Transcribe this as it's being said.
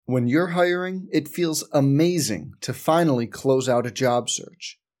When you're hiring, it feels amazing to finally close out a job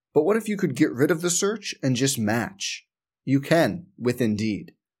search. But what if you could get rid of the search and just match? You can with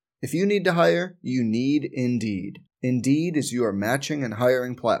Indeed. If you need to hire, you need Indeed. Indeed is your matching and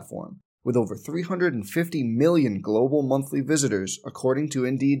hiring platform. With over 350 million global monthly visitors, according to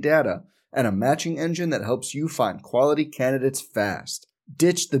Indeed data, and a matching engine that helps you find quality candidates fast.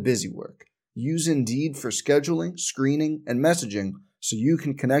 Ditch the busy work. Use Indeed for scheduling, screening, and messaging so you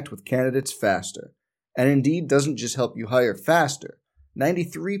can connect with candidates faster. And Indeed doesn't just help you hire faster.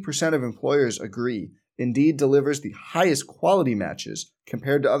 93% of employers agree Indeed delivers the highest quality matches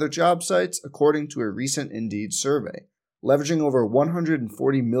compared to other job sites, according to a recent Indeed survey. Leveraging over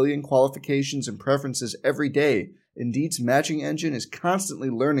 140 million qualifications and preferences every day, Indeed's matching engine is constantly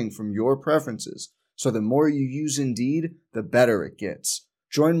learning from your preferences, so the more you use Indeed, the better it gets.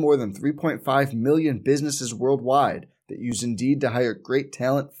 Join more than 3.5 million businesses worldwide that use Indeed to hire great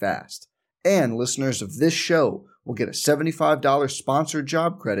talent fast. And listeners of this show will get a $75 sponsored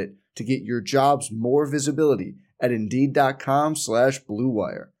job credit to get your jobs more visibility at Indeed.com/Blue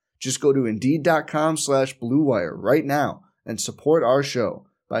Wire. Just go to Indeed.com/Blue Wire right now and support our show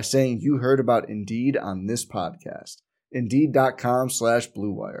by saying you heard about Indeed on this podcast.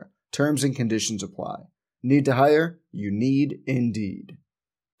 Indeed.com/Blue Wire. Terms and conditions apply. Need to hire? You need Indeed.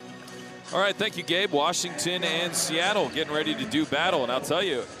 All right, thank you, Gabe. Washington and Seattle getting ready to do battle. And I'll tell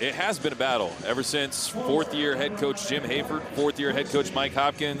you, it has been a battle ever since fourth-year head coach Jim Hayford, fourth-year head coach Mike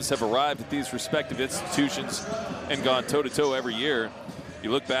Hopkins have arrived at these respective institutions and gone toe-to-toe every year.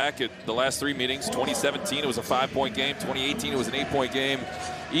 You look back at the last three meetings, 2017, it was a 5-point game. 2018, it was an 8-point game.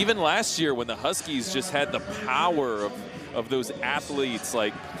 Even last year when the Huskies just had the power of those athletes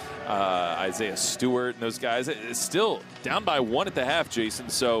like Isaiah Stewart and those guys, it's still down by one at the half, Jason.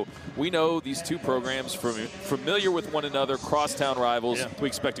 So we know these two programs familiar with one another, crosstown rivals. Yeah. We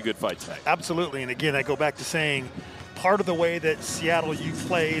expect a good fight tonight. Absolutely. And again, I go back to saying part of the way that Seattle U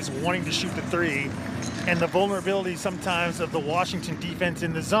plays, wanting to shoot the three, and the vulnerability sometimes of the Washington defense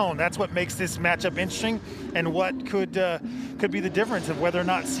in the zone. That's what makes this matchup interesting, and what could be the difference of whether or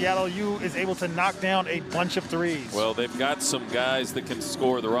not Seattle U is able to knock down a bunch of threes. Well, they've got some guys that can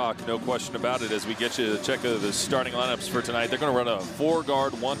score the rock, no question about it. As we get you to check the starting lineups for tonight, they're going to run a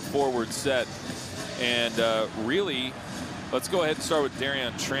 4-guard, 1-forward set. And really, let's go ahead and start with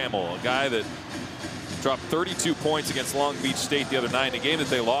Darian Trammell, a guy that dropped 32 points against Long Beach State the other night in a game that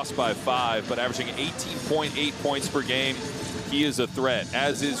they lost by 5, but averaging 18.8 points per game. He is a threat,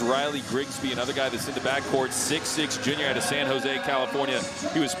 as is Riley Grigsby, another guy that's in the backcourt, 6'6", junior out of San Jose, California.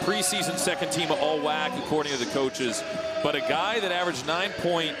 He was preseason second-team All-WAC, according to the coaches, but a guy that averaged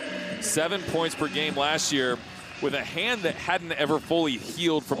 9.7 points per game last year with a hand that hadn't ever fully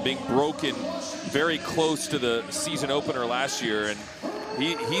healed from being broken very close to the season opener last year. And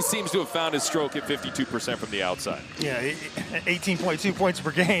he seems to have found his stroke at 52% from the outside. Yeah, 18.2 points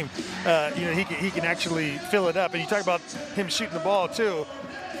per game. He can actually fill it up. And you talk about him shooting the ball too.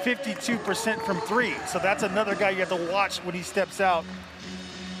 52% from three. So that's another guy you have to watch when he steps out.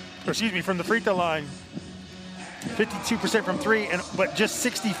 From the free throw line. 52% from three, but just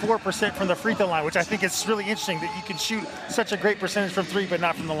 64% from the free throw line, which I think is really interesting that you can shoot such a great percentage from three, but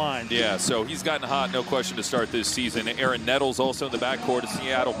not from the line. Yeah, so he's gotten hot, no question, to start this season. Aaron Nettles also in the backcourt, a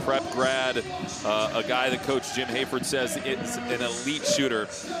Seattle prep grad, a guy that Coach Jim Hayford says is an elite shooter.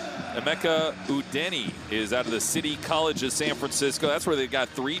 Emeka Udeni is out of the City College of San Francisco. That's where they got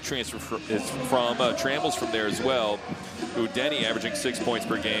 3 transfers from. Trammell's from there as well. Udeni averaging 6 points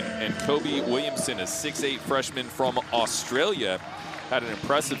per game. And Kobe Williamson, a 6'8" freshman from Australia, had an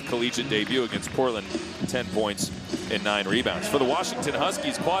impressive collegiate debut against Portland, 10 points and 9 rebounds. For the Washington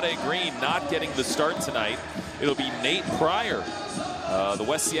Huskies, Quade Green not getting the start tonight. It'll be Nate Pryor, the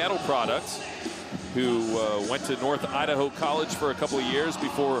West Seattle product, who went to North Idaho College for a couple of years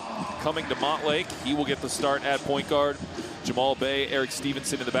before coming to Montlake. He will get the start at point guard. Jamal Bay, Eric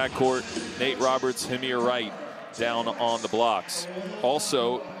Stevenson in the backcourt, Nate Roberts, Hamir Wright down on the blocks.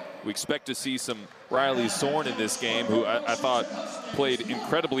 Also, we expect to see some Riley Zorn in this game, who I thought played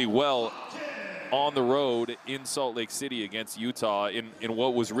incredibly well on the road in Salt Lake City against Utah in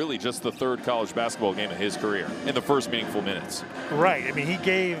what was really just the 3rd college basketball game of his career in the first meaningful minutes. Right. I mean, he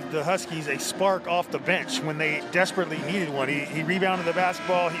gave the Huskies a spark off the bench when they desperately needed one. He rebounded the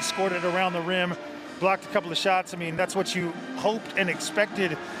basketball. He scored it around the rim, blocked a couple of shots. I mean, that's what you hoped and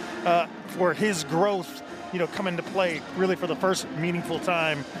expected for his growth, come into play really for the first meaningful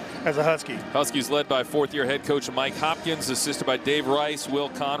time as a Husky. Huskies led by 4th-year head coach Mike Hopkins, assisted by Dave Rice, Will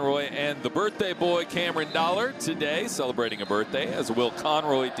Conroy, and the birthday boy Cameron Dollar today, celebrating a birthday, as Will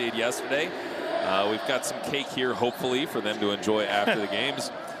Conroy did yesterday. We've got some cake here, hopefully, for them to enjoy after the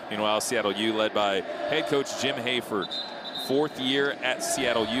games. Meanwhile, Seattle U led by head coach Jim Hayford. 4th year at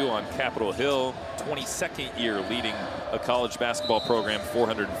Seattle U on Capitol Hill. 22nd year leading a college basketball program.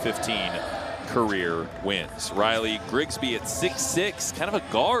 415 career wins. Riley Grigsby at 6'6", kind of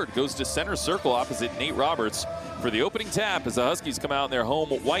a guard, goes to center circle opposite Nate Roberts for the opening tap as the Huskies come out in their home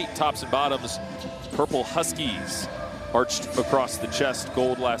white tops and bottoms. Purple Huskies arched across the chest,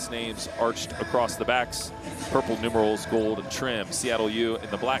 gold last names arched across the backs, purple numerals, gold and trim. Seattle U in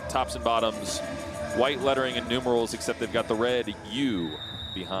the black tops and bottoms, white lettering and numerals, except they've got the red U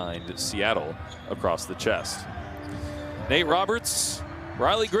behind Seattle across the chest. Nate Roberts,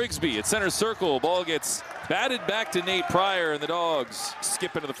 Riley Grigsby at center circle. Ball gets batted back to Nate Pryor, and the Dogs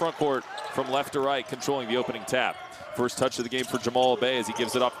skip into the front court from left to right, controlling the opening tap. First touch of the game for Jamal Bay as he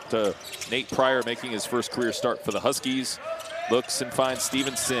gives it up to Nate Pryor, making his first career start for the Huskies. Looks and finds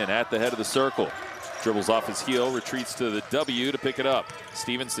Stevenson at the head of the circle. Dribbles off his heel, retreats to the W to pick it up.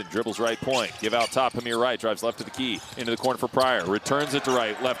 Stevenson dribbles right point. Give out top, Hamir Wright drives left to the key. Into the corner for Pryor. Returns it to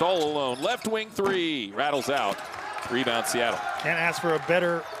Wright. Left all alone. Left wing three. Rattles out. Rebound Seattle. Can't ask for a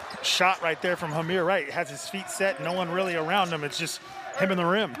better shot right there from Hamir Wright. Has his feet set. No one really around him. It's just him in the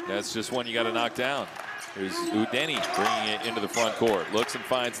rim. That's just one you got to knock down. Here's Udeni bringing it into the front court. Looks and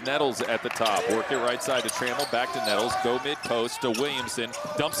finds Nettles at the top. Work it right side to Trammell. Back to Nettles. Go mid-post to Williamson.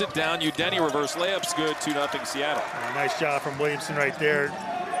 Dumps it down. Udeni reverse layup's good. 2-0 Seattle. Nice job from Williamson right there.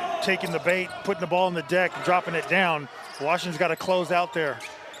 Taking the bait, putting the ball on the deck, dropping it down. Washington's got to close out there.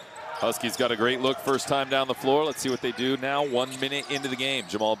 Huskies got a great look first time down the floor. Let's see what they do now. 1 minute into the game.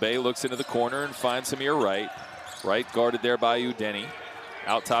 Jamal Bay looks into the corner and finds Hamir Wright. Wright guarded there by Udeni.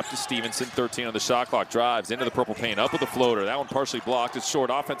 Out top to Stevenson, 13 on the shot clock. Drives into the purple paint, up with the floater. That one partially blocked. It's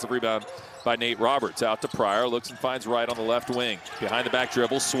short offensive rebound by Nate Roberts. Out to Pryor, looks and finds Wright on the left wing. Behind the back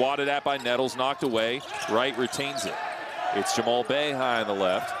dribble, swatted at by Nettles, knocked away. Wright retains it. It's Jamal Bay high on the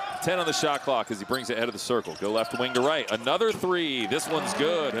left. 10 on the shot clock as he brings it ahead of the circle. Go left wing to right. Another three. This one's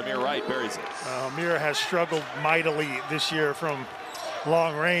good. Hamir Wright buries it. Hamir has struggled mightily this year from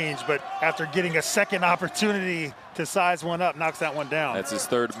long range, but after getting a second opportunity to size one up, knocks that one down. That's his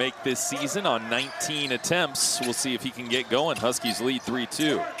third make this season on 19 attempts. We'll see if he can get going. Huskies lead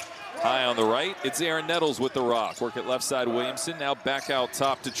 3-2. High on the right, it's Aaron Nettles with the rock. Work it left side, Williamson. Now back out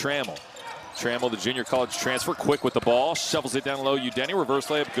top to Trammell. Trammell, the junior college transfer, quick with the ball. Shovels it down low. Udeni, reverse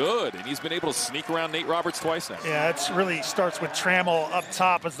layup, good. And he's been able to sneak around Nate Roberts twice now. Yeah, it really starts with Trammell up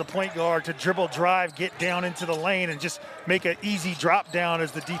top as the point guard to dribble, drive, get down into the lane, and just make an easy drop down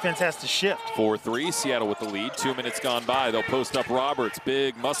as the defense has to shift. 4-3, Seattle with the lead. 2 minutes gone by. They'll post up Roberts.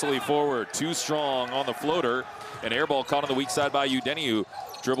 Big, muscly forward. Too strong on the floater. An air ball caught on the weak side by Udeni, who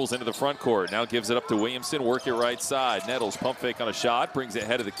dribbles into the front court. Now gives it up to Williamson. Work it right side. Nettles pump fake on a shot. Brings it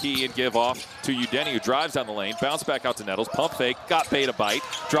head of the key and give off to Udeni, who drives down the lane. Bounce back out to Nettles. Pump fake. Got Bay to bite.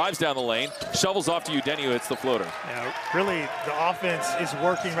 Drives down the lane. Shovels off to Udeni, who hits the floater. Yeah, really, the offense is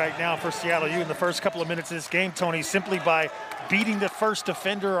working right now for Seattle U in the first couple of minutes of this game, Tony, simply by beating the first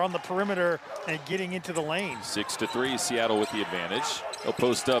defender on the perimeter and getting into the lane. 6-3, Seattle with the advantage. They'll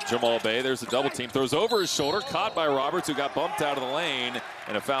post up Jamal Bay. There's a double team. Throws over his shoulder. Caught by Roberts, who got bumped out of the lane.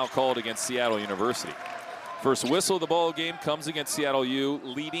 And a foul called against Seattle University. First whistle of the ball game comes against Seattle U,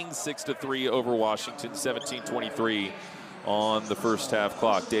 leading 6-3 over Washington, 17-23 on the first half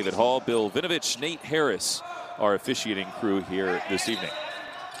clock. David Hall, Bill Vinovich, Nate Harris, our officiating crew here this evening.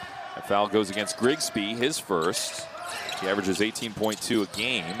 A foul goes against Grigsby, his first. He averages 18.2 a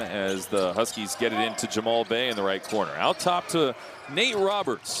game as the Huskies get it into Jamal Bay in the right corner. Out top to Nate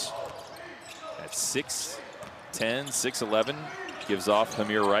Roberts at 6'10", 6'11", gives off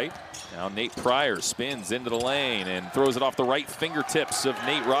Hamir Wright. Now Nate Pryor spins into the lane and throws it off the right fingertips of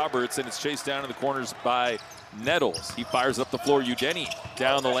Nate Roberts, and it's chased down in the corners by Nettles. He fires up the floor. Udeni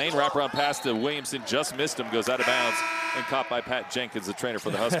down the lane, wraparound pass to Williamson, just missed him, goes out of bounds, and caught by Pat Jenkins, the trainer for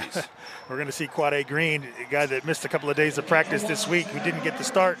the Huskies. We're going to see Quade Green, a guy that missed a couple of days of practice this week, who didn't get the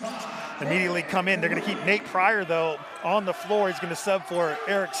start, immediately come in. They're going to keep Nate Pryor, though, on the floor. He's going to sub for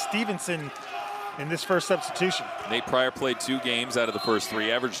Eric Stevenson in this first substitution. Nate Pryor played 2 games out of the first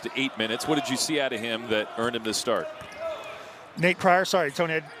 3, averaged 8 minutes. What did you see out of him that earned him this start? Nate Pryor, sorry,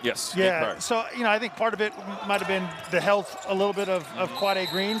 Tony. Yes, yeah, Nate Pryor. So, I think part of it might have been the health a little bit of Quade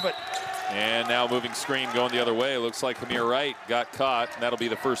Green, but... And now moving screen going the other way. Looks like Hamir Wright got caught, and that'll be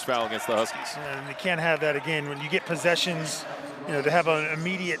the first foul against the Huskies. And you can't have that again. When you get possessions, to have an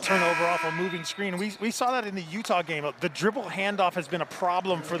immediate turnover off a moving screen. We saw that in the Utah game. The dribble handoff has been a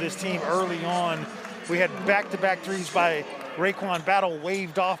problem for this team early on. We had back-to-back threes by Raekwon Battle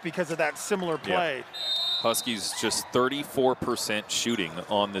waved off because of that similar play. Yeah. Huskies just 34% shooting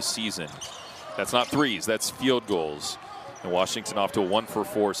on the season. That's not threes, that's field goals. And Washington off to a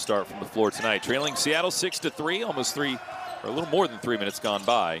 1-for-4 start from the floor tonight. Trailing Seattle 6-3, almost or a little more than 3 minutes gone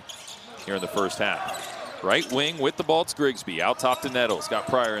by here in the first half. Right wing with the ball, it's Grigsby. Out top to Nettles. Got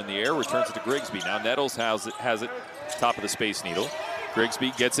Pryor in the air, returns it to Grigsby. Now Nettles has it top of the Space Needle.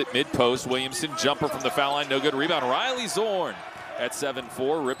 Grigsby gets it mid-post. Williamson jumper from the foul line, no good. Rebound, Riley Zorn at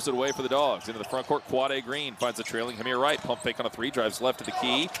 7-4, rips it away for the Dogs. Into the front court, Quade Green finds a trailing Hamir Wright. Pump fake on a three, drives left to the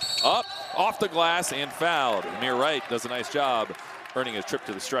key. Up, off the glass, and fouled. Hamir Wright does a nice job earning a trip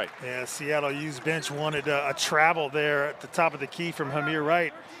to the stripe. Yeah, Seattle used bench wanted a travel there at the top of the key from Hamir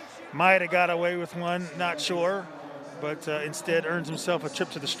Wright. Might have got away with one, not sure, but instead earns himself a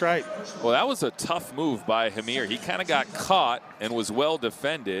trip to the stripe. Well, that was a tough move by Hamir. He kind of got caught and was well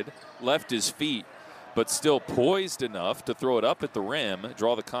defended, left his feet, but still poised enough to throw it up at the rim,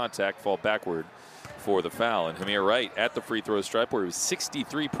 draw the contact, fall backward for the foul. And Hamir Wright at the free throw stripe, where he was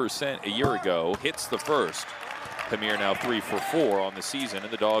 63% a year ago, hits the first. Hamir now 3 for 4 on the season,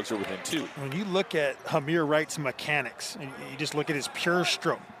 and the Dogs are within 2. When you look at Hamir Wright's mechanics, and you just look at his pure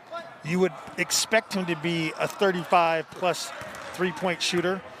stroke, you would expect him to be a 35-plus three-point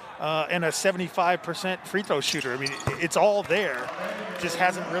shooter and a 75% free throw shooter. I mean, it's all there. Just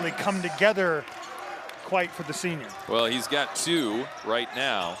hasn't really come together quite for the senior. Well, he's got 2 right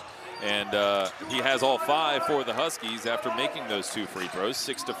now, and he has all 5 for the Huskies after making those 2 free throws.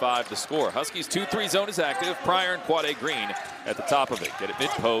 6-5 to score. Huskies 2-3 zone is active. Pryor and Quade Green at the top of it. Get it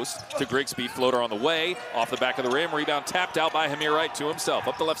mid-post to Grigsby. Floater on the way. Off the back of the rim. Rebound tapped out by Hamir Wright to himself.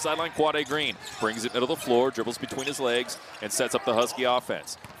 Up the left sideline, Quade Green brings it middle of the floor, dribbles between his legs, and sets up the Husky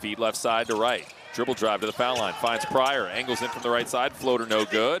offense. Feed left side to Wright. Dribble drive to the foul line. Finds Pryor. Angles in from the right side. Floater no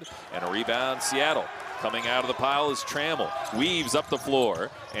good. And a rebound, Seattle. Coming out of the pile is Trammell. Weaves up the floor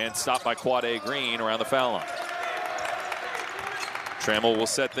and stopped by Quade Green around the foul line. Trammell will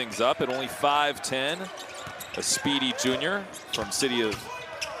set things up at only 5'10", a speedy junior from City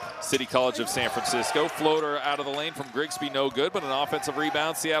College of San Francisco. Floater out of the lane from Grigsby, no good, but an offensive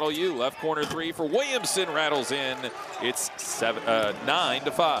rebound. Seattle U, left corner 3 for Williamson, rattles in. It's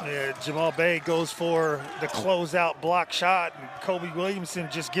 9-5. Yeah, Jamal Bay goes for the closeout block shot, and Kobe Williamson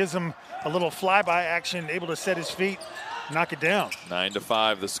just gives him a little flyby action, able to set his feet, knock it down.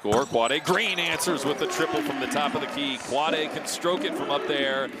 9-5 the score. Quade Green answers with the triple from the top of the key. Quade can stroke it from up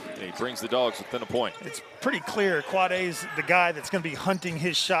there, and he brings the Dogs within a point. It's pretty clear Quade's the guy that's going to be hunting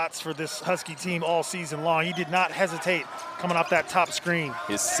his shots for this Husky team all season long. He did not hesitate coming off that top screen.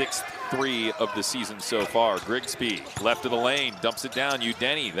 His 6th 3 of the season so far. Grigsby, left of the lane, dumps it down.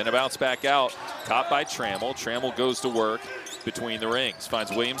 Udeni, then a bounce back out. Caught by Trammell. Trammell goes to work between the rings.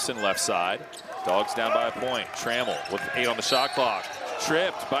 Finds Williamson left side. Dogs down by a point. Trammell with 8 on the shot clock.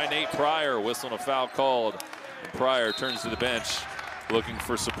 Tripped by Nate Pryor. Whistling a foul called. And Pryor turns to the bench looking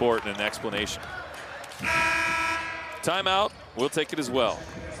for support and an explanation. Timeout. We'll take it as well.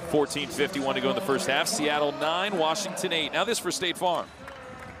 14:51 to go in the first half. Seattle 9, Washington 8. Now this for State Farm.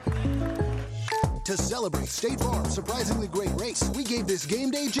 To celebrate State Farm's surprisingly great race, we gave this game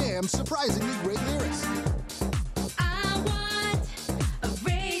day jam surprisingly great lyrics. I want a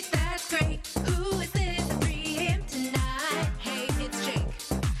race that's great. Who is this? Free him tonight. Hey, it's Jake.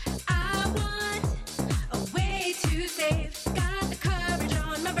 I want a way to save. Got the coverage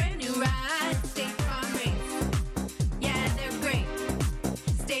on my brand new ride. State Farm race. Yeah, they're great.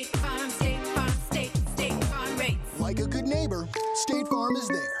 State Farm, State Farm, State Farm race. Like a good neighbor, State Farm is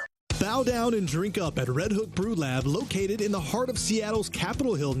there. Bow down and drink up at Red Hook Brew Lab, located in the heart of Seattle's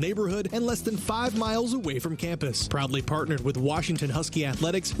Capitol Hill neighborhood and less than 5 miles away from campus. Proudly partnered with Washington Husky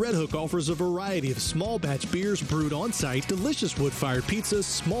Athletics, Red Hook offers a variety of small batch beers brewed on site, delicious wood-fired pizzas,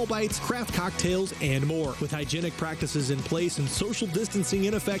 small bites, craft cocktails, and more. With hygienic practices in place and social distancing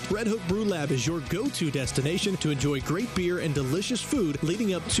in effect, Red Hook Brew Lab is your go-to destination to enjoy great beer and delicious food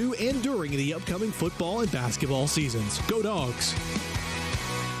leading up to and during the upcoming football and basketball seasons. Go Dogs!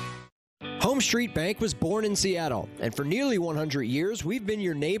 Home Street Bank was born in Seattle, and for nearly 100 years, we've been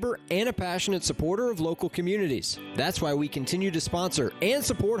your neighbor and a passionate supporter of local communities. That's why we continue to sponsor and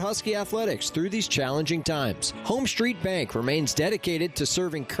support Husky Athletics through these challenging times. Home Street Bank remains dedicated to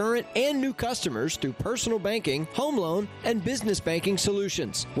serving current and new customers through personal banking, home loan, and business banking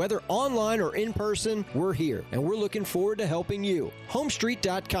solutions. Whether online or in person, we're here, and we're looking forward to helping you.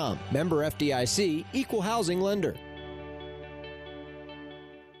 HomeStreet.com, member FDIC, equal housing lender.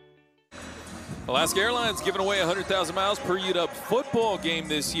 Alaska Airlines giving away 100,000 miles per UW football game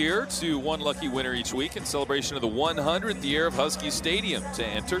this year to one lucky winner each week in celebration of the 100th year of Husky Stadium. To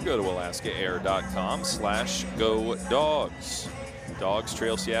enter, go to alaskaair.com/go dogs. Dogs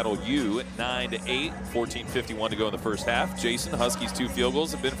trail Seattle U 9-8, 14:51 to go in the first half. Jason, Huskies 2 field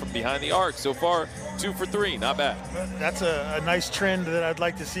goals have been from behind the arc. So far, 2 for 3, not bad. That's a nice trend that I'd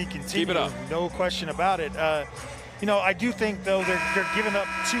like to see continue. Keep it up. No question about it. I do think, though, they're giving up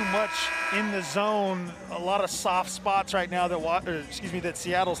too much in the zone. A lot of soft spots right now that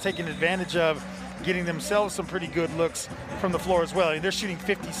Seattle's taking advantage of, getting themselves some pretty good looks from the floor as well. I mean, they're shooting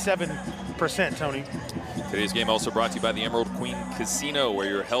 57%, Tony. Today's game also brought to you by the Emerald Queen Casino, where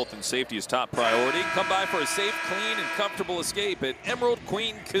your health and safety is top priority. Come by for a safe, clean, and comfortable escape at Emerald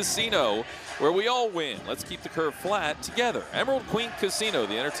Queen Casino, where we all win. Let's keep the curve flat together. Emerald Queen Casino,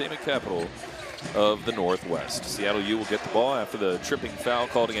 the entertainment capital of the Northwest. Seattle U will get the ball after the tripping foul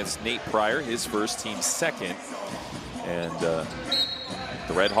called against Nate Pryor, his first, team second. And the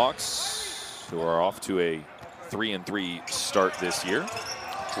Red Hawks, who are off to a 3-3 start this year,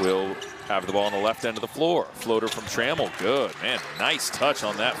 will have the ball on the left end of the floor. Floater from Trammell. Good. Man, nice touch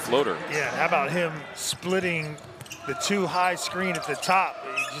on that floater. Yeah, how about him splitting the 2 high screen at the top?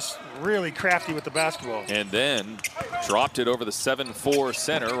 He's just really crafty with the basketball. And then dropped it over the 7-4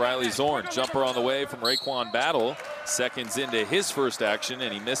 center, Riley Zorn. Jumper on the way from Raekwon Battle. Seconds into his first action,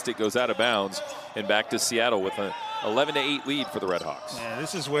 and he missed it, goes out of bounds. And back to Seattle with an 11-8 lead for the Red Hawks. Yeah,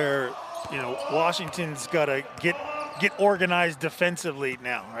 this is where, Washington's got to get organized defensively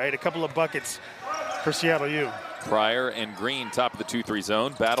now, right? A couple of buckets for Seattle U. Pryor and Green top of the 2-3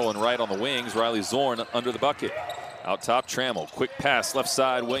 zone. Battle and right on the wings. Riley Zorn under the bucket. Out top, Trammell. Quick pass, left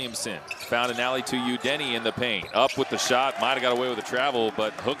side, Williamson. Found an alley to Udeni in the paint. Up with the shot. Might have got away with the travel,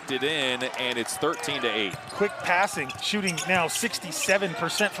 but hooked it in, and it's 13-8. Quick passing, shooting now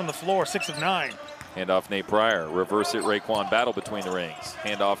 67% from the floor, 6 of 9. Handoff Nate Pryor. Reverse it, Raekwon Battle between the rings.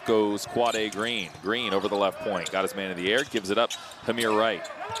 Handoff goes Quade Green. Green over the left point. Got his man in the air. Gives it up. Hamir Wright.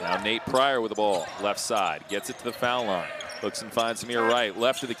 Now Nate Pryor with the ball. Left side. Gets it to the foul line. Looks and finds Hamir Wright.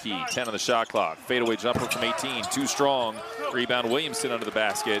 Left of the key. 10 on the shot clock. Fadeaway jumper from 18. Too strong. Rebound Williamson under the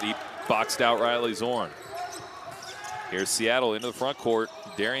basket. He boxed out Riley Zorn. Here's Seattle into the front court.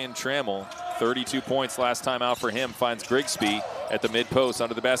 Darian Trammell. 32 points last time out for him. Finds Grigsby at the mid post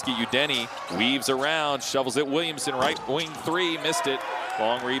under the basket. Udeni weaves around, shovels it. Williamson, right wing 3, missed it.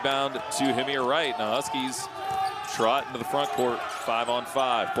 Long rebound to Hamir Wright. Now Huskies trot into the front court.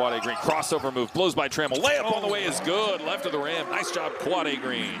 5-on-5. Quade Green crossover move, blows by Trammell. Layup on the way is good. Left of the rim. Nice job, Quade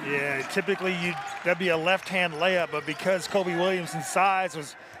Green. Yeah, typically that'd be a left-hand layup, but because Kobe Williamson's size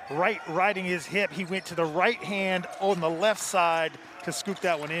was riding his hip, he went to the right hand on the left side to scoop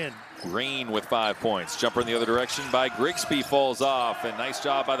that one in. Green with 5 points. Jumper in the other direction by Grigsby falls off. And nice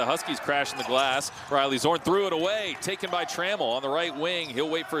job by the Huskies crashing the glass. Riley Zorn threw it away. Taken by Trammell on the right wing. He'll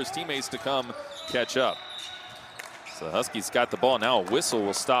wait for his teammates to come catch up. So the Huskies got the ball. Now a whistle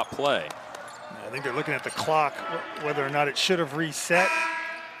will stop play. I think they're looking at the clock, whether or not it should have reset.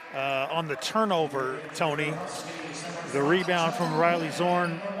 On the turnover, Tony, the rebound from Riley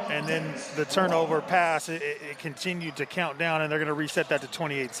Zorn, and then the turnover pass, it continued to count down, and they're going to reset that to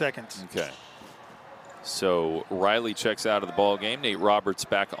 28 seconds. Okay. So Riley checks out of the ball game. Nate Roberts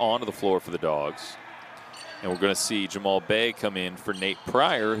back onto the floor for the Dogs. And we're going to see Jamal Bay come in for Nate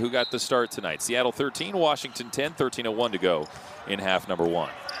Pryor, who got the start tonight. Seattle 13, Washington 10, 13:01 to go in half number 1.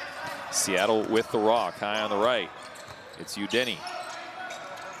 Seattle with the rock, high on the right. It's Udeni.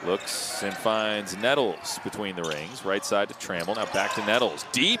 Looks and finds Nettles between the rings. Right side to Trammell. Now back to Nettles.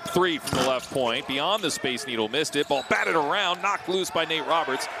 Deep 3 from the left point. Beyond the Space Needle. Missed it. Ball batted around. Knocked loose by Nate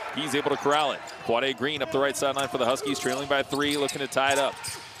Roberts. He's able to corral it. Quade Green up the right sideline for the Huskies. Trailing by 3. Looking to tie it up.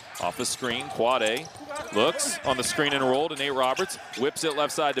 Off the screen. Quade looks on the screen and roll to Nate Roberts. Whips it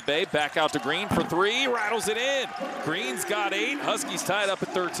left side to Bay. Back out to Green for 3. Rattles it in. Green's got 8. Huskies tied up at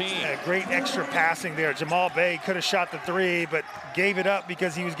 13. Yeah, great extra passing there. Jamal Bay could have shot the 3, but gave it up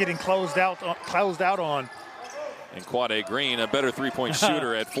because he was getting closed out on. And Quade Green, a better three-point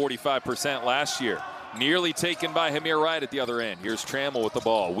shooter at 45% last year. Nearly taken by Hamir Wright at the other end. Here's Trammell with the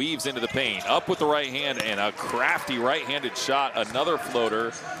ball. Weaves into the paint. Up with the right hand and a crafty right-handed shot. Another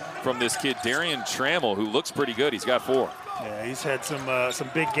floater from this kid, Darian Trammell, who looks pretty good. He's got 4. Yeah, he's had some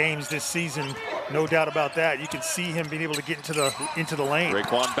big games this season. No doubt about that. You can see him being able to get into the lane.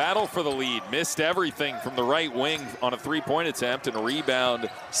 Raekwon Battle for the lead. Missed everything from the right wing on a three-point attempt and rebound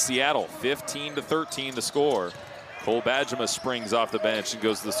Seattle. 15-13 the score. Cole Badgema springs off the bench and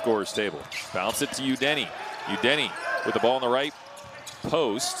goes to the scorer's table. Bounce it to Udeni. Udeni with the ball on the right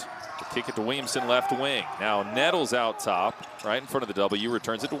post. Kick it to Williamson, left wing. Now Nettles out top, right in front of the W,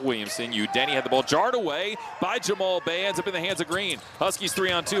 returns it to Williamson. Udeni had the ball jarred away by Jamal Bay, ends up in the hands of Green. Huskies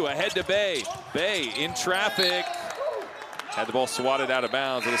 3-on-2, ahead to Bay. Bay in traffic. Had the ball swatted out of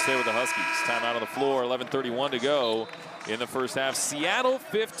bounds. It'll stay with the Huskies. Timeout on the floor. 11:31 to go in the first half. Seattle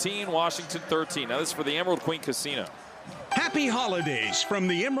 15, Washington 13. Now this is for the Emerald Queen Casino. Happy holidays from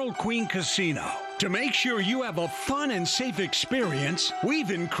the Emerald Queen Casino. To make sure you have a fun and safe experience, we've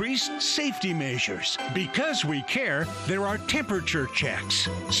increased safety measures. Because we care, there are temperature checks,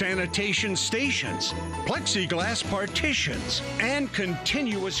 sanitation stations, plexiglass partitions, and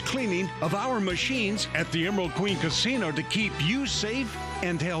continuous cleaning of our machines at the Emerald Queen Casino to keep you safe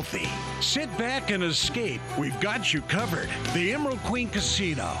and healthy. Sit back and escape. We've got you covered. The Emerald Queen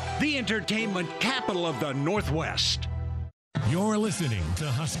Casino, the entertainment capital of the Northwest. You're listening to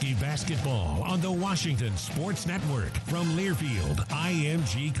Husky Basketball on the Washington Sports Network from Learfield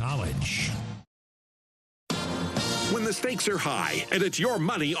IMG College. When the stakes are high and it's your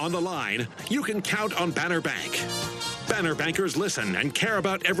money on the line, you can count on Banner Bank. Banner bankers listen and care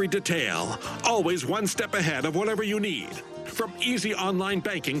about every detail, always one step ahead of whatever you need. From easy online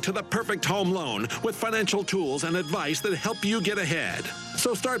banking to the perfect home loan with financial tools and advice that help you get ahead.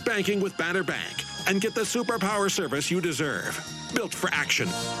 So start banking with Banner Bank and get the superpower service you deserve. Built for action.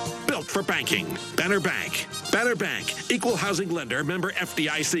 Built for banking. Banner Bank. Banner Bank. Equal housing lender. Member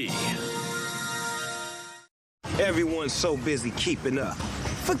FDIC. Everyone's so busy keeping up.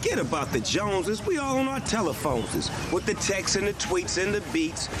 Forget about the Joneses. We all on our telephones with the texts and the tweets and the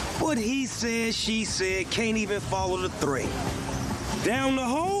beats. What he said, she said, can't even follow the thread. Down the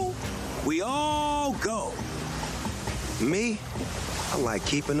hole, we all go. Me, I like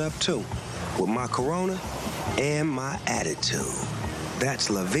keeping up too, with my Corona and my attitude.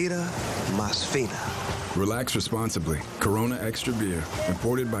 That's La Vida Más Fina. Relax responsibly. Corona Extra Beer.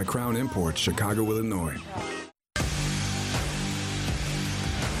 Imported by Crown Imports, Chicago, Illinois.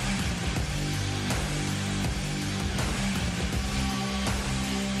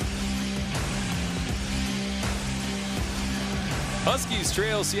 Huskies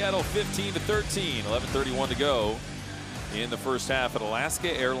trail Seattle 15-13. 11:31 to go in the first half at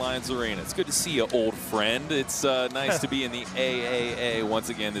Alaska Airlines Arena. It's good to see you, old friend. It's nice to be in the AAA once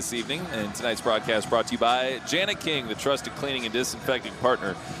again this evening. And tonight's broadcast brought to you by Janet King, the trusted cleaning and disinfecting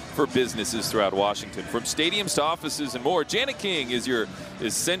partner for businesses throughout Washington. From stadiums to offices and more, Janet King is your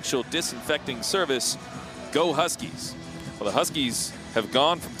essential disinfecting service. Go Huskies. Well, the Huskies have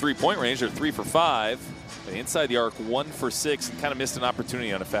gone from three-point range. They're 3 for 5. Inside the arc, 1 for 6, and kind of missed an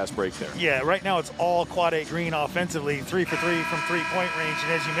opportunity on a fast break there. Yeah, right now it's all quad A green offensively, 3 for 3 from three-point range.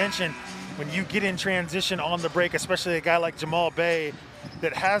 And as you mentioned, when you get in transition on the break, especially a guy like Jamal Bay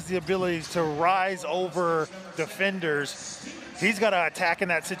that has the ability to rise over defenders, he's got to attack in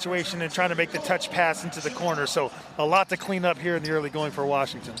that situation and trying to make the touch pass into the corner. So a lot to clean up here in the early going for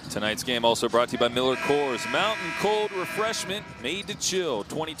Washington. Tonight's game also brought to you by Miller Coors. Mountain cold refreshment made to chill.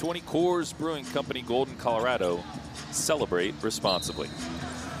 2020 Coors Brewing Company, Golden, Colorado. Celebrate responsibly.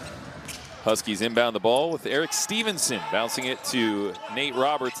 Huskies inbound the ball with Eric Stevenson bouncing it to Nate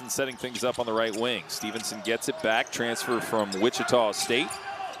Roberts and setting things up on the right wing. Stevenson gets it back, transfer from Wichita State.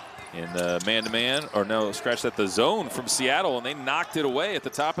 In the man-to-man, or no, scratch that, the zone from Seattle, and they knocked it away at the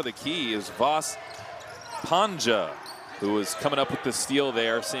top of the key. Is Voss Panja, who was coming up with the steal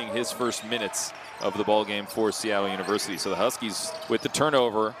there, seeing his first minutes of the ball game for Seattle University. So the Huskies with the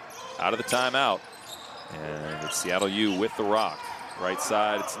turnover out of the timeout. And it's Seattle U with the rock. Right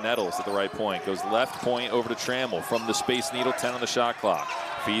side, it's Nettles at the right point. Goes left point over to Trammell from the Space Needle, 10 on the shot clock.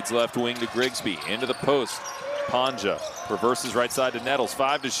 Feeds left wing to Grigsby, into the post. Panja reverses right side to Nettles,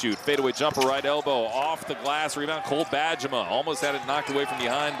 5 to shoot. Fadeaway jumper, right elbow, off the glass. Rebound, Cole Badgema. Almost had it knocked away from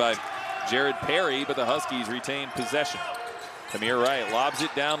behind by Jared Perry, but the Huskies retain possession. Kamir Wright lobs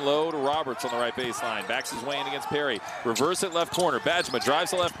it down low to Roberts on the right baseline. Backs his way in against Perry. Reverse it left corner. Badgema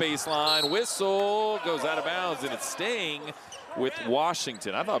drives the left baseline. Whistle goes out of bounds, and it's staying with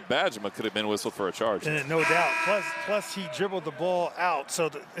Washington. I thought Badgema could have been whistled for a charge. No doubt. Plus he dribbled the ball out. So,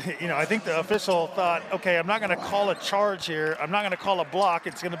 I think the official thought, okay, I'm not going to call a charge here. I'm not going to call a block.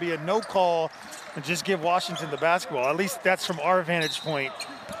 It's going to be a no call and just give Washington the basketball. At least that's from our vantage point.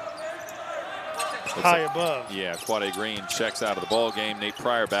 High above. Yeah, Quad A Green checks out of the ball game. Nate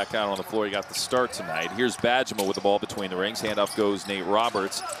Pryor back out on the floor. He got the start tonight. Here's Badgema with the ball between the rings. Handoff goes Nate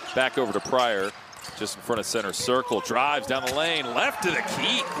Roberts. Back over to Pryor. Just in front of center circle, drives down the lane, left to the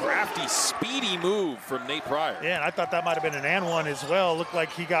key. Crafty, speedy move from Nate Pryor. Yeah, and I thought that might have been an and one as well. Looked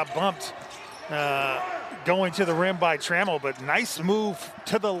like he got bumped going to the rim by Trammell, but nice move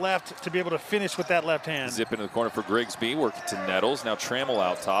to the left to be able to finish with that left hand. Zip into the corner for Grigsby, working to Nettles. Now Trammell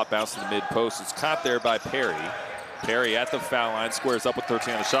out top, bounce to the mid post. It's caught there by Perry. Perry at the foul line, squares up with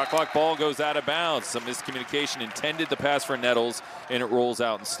 13 on the shot clock. Ball goes out of bounds. Some miscommunication, intended the pass for Nettles, and it rolls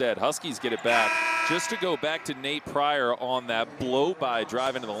out instead. Huskies get it back Just to go back to Nate Pryor on that blow-by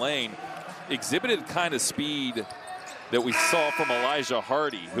drive into the lane, exhibited kind of speed that we saw from Elijah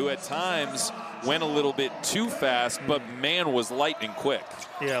Hardy, who at times went a little bit too fast, but man, was lightning quick.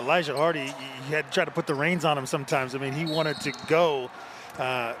 Yeah, Elijah Hardy, he had to try to put the reins on him sometimes. I mean, he wanted to go,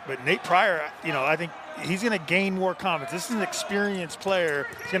 but Nate Pryor, I think he's going to gain more confidence. This is an experienced player.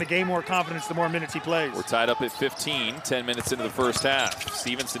 He's going to gain more confidence the more minutes he plays. We're tied up at 15, 10 minutes into the first half.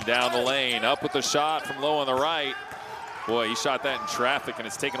 Stevenson down the lane, up with the shot from low on the right. Boy, he shot that in traffic, and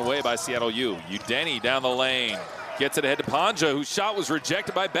it's taken away by Seattle U. Udeni down the lane. Gets it ahead to Ponja, whose shot was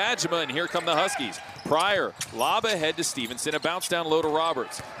rejected by Badgema, and here come the Huskies. Pryor, lob ahead to Stevenson, a bounce down low to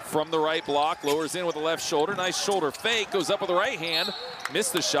Roberts. From the right block, lowers in with the left shoulder. Nice shoulder fake, goes up with the right hand.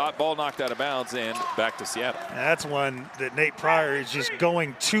 Missed the shot, ball knocked out of bounds, and back to Seattle. That's one that Nate Pryor is just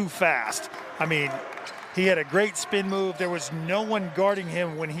going too fast. I mean, he had a great spin move. There was no one guarding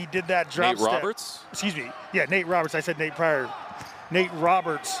him when he did that drop step. Nate Roberts? Excuse me. Yeah, Nate Roberts. I said Nate Pryor. Nate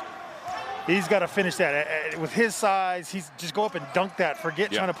Roberts. He's got to finish that. With his size, he's just go up and dunk that.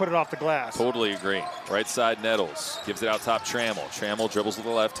 Forget trying to put it off the glass. Totally agree. Right side, Nettles. Gives it out top, Trammell. Trammell dribbles with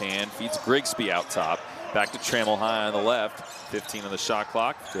the left hand. Feeds Grigsby out top. Back to Trammell high on the left. 15 on the shot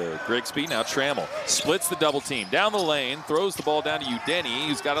clock to Grigsby. Now Trammell splits the double team. Down the lane. Throws the ball down to Udeni,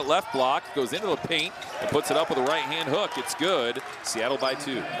 who's got it left block. Goes into the paint and puts it up with a right hand hook. It's good. Seattle by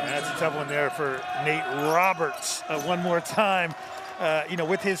 2. That's a tough one there for Nate Roberts. One more time.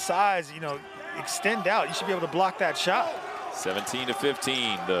 With his size, extend out. You should be able to block that shot.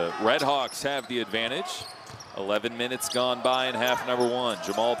 17-15. The Red Hawks have the advantage. 11 minutes gone by in half number 1.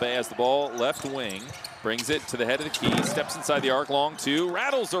 Jamal Bay has the ball, left wing. Brings it to the head of the key. Steps inside the arc, long 2.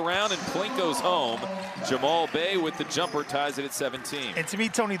 Rattles around, and Plink goes home. Jamal Bay with the jumper ties it at 17. And to me,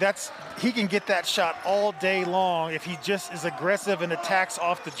 Tony, he can get that shot all day long if he just is aggressive and attacks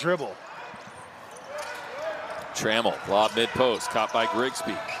off the dribble. Trammell, lob mid-post, caught by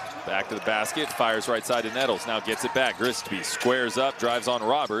Grigsby. Back to the basket, fires right side to Nettles. Now gets it back. Grigsby squares up, drives on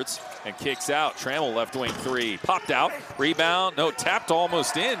Roberts, and kicks out. Trammell left wing 3. Popped out, rebound, tapped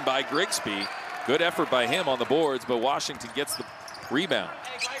almost in by Grigsby. Good effort by him on the boards, but Washington gets the rebound.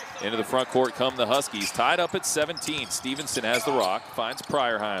 Into the front court come the Huskies, tied up at 17. Stevenson has the rock, finds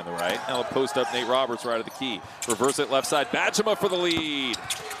Pryor high on the right. Now a post up Nate Roberts right of the key. Reverse it left side, Badgema for the lead.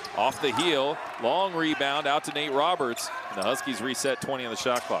 Off the heel, long rebound out to Nate Roberts, and the Huskies reset 20 on the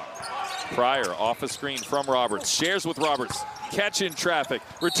shot clock. Pryor off a screen from Roberts, shares with Roberts, catch in traffic,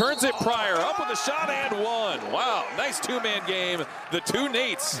 returns it Pryor, up with a shot and one. Wow, nice two-man game. The two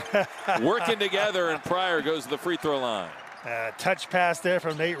Nates working together, and Pryor goes to the free throw line. Touch pass there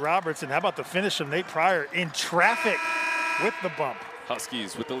from Nate Roberts, and how about the finish from Nate Pryor in traffic with the bump.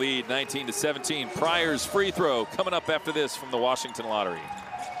 Huskies with the lead, 19-17. Pryor's free throw coming up after this from the Washington Lottery.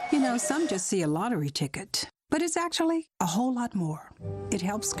 Some just see a lottery ticket, but it's actually a whole lot more. It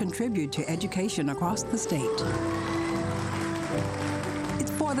helps contribute to education across the state.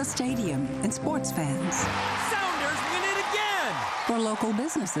 It's for the stadium and sports fans. Sounders win it again! For local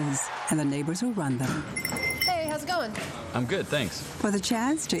businesses and the neighbors who run them. Hey, how's it going? I'm good, thanks. For the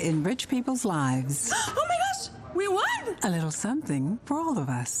chance to enrich people's lives. Oh my gosh, we won! A little something for all of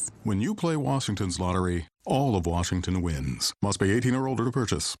us. When you play Washington's lottery, all of Washington wins. Must be 18 or older to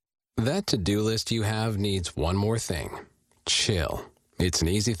purchase. That to-do list you have needs one more thing. Chill. It's an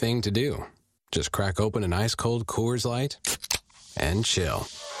easy thing to do. Just crack open an ice-cold Coors Light and chill.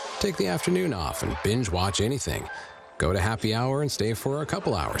 Take the afternoon off and binge watch anything. Go to happy hour and stay for a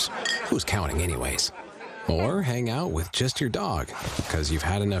couple hours. Who's counting anyways? Or hang out with just your dog, because you've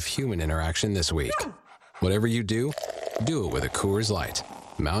had enough human interaction this week. Whatever you do it with a Coors Light.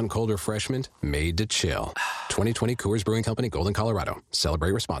 Mountain Cold Refreshment made to chill. 2020 Coors Brewing Company, Golden, Colorado.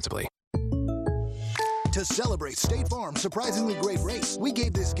 Celebrate responsibly. To celebrate State Farm's surprisingly great race, we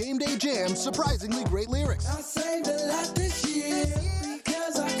gave this game day jam surprisingly great lyrics. I saved a lot this year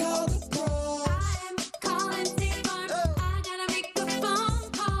because I called the pros. I'm calling State Farm. I gotta make a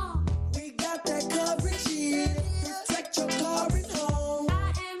phone call. We got that coverage here. Protect your car and home.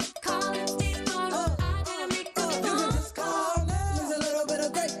 I am calling State Farm. I gotta make a phone call. You can just call now. There's a little bit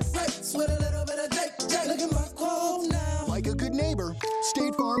of great race with a little bit of Jake. Look at my quote now. Like a good neighbor,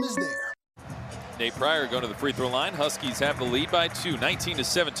 State Farm is there. Nate Pryor going to the free throw line. Huskies have the lead by 2,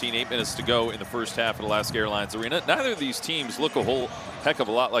 19-17, 8 minutes to go in the first half at Alaska Airlines Arena. Neither of these teams look a whole heck of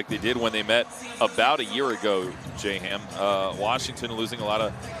a lot like they did when they met about a year ago, J-Ham. Washington losing a lot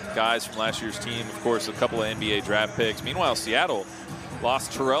of guys from last year's team. Of course, a couple of NBA draft picks. Meanwhile, Seattle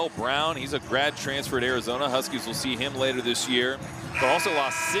lost Terrell Brown. He's a grad transfer at Arizona. Huskies will see him later this year. But also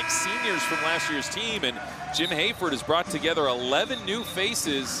lost 6 seniors from last year's team. And Jim Hayford has brought together 11 new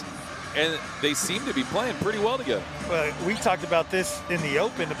faces And they seem to be playing pretty well together. Well, we talked about this in the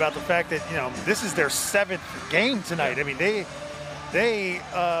Open, about the fact that, this is their 7th game tonight. I mean, they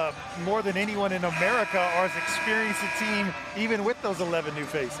more than anyone in America, are as experienced a team, even with those 11 new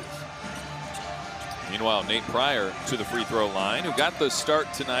faces. Meanwhile, Nate Pryor to the free throw line, who got the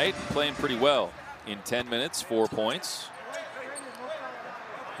start tonight, playing pretty well. In 10 minutes, 4 points.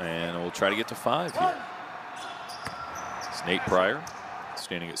 And we'll try to get to 5 here. It's Nate Pryor,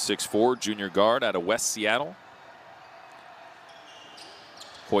 standing at 6'4", junior guard out of West Seattle.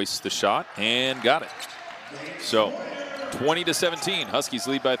 Hoists the shot and got it. So 20-17, Huskies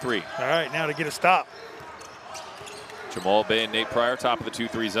lead by 3. All right, now to get a stop. Jamal Bay and Nate Pryor, top of the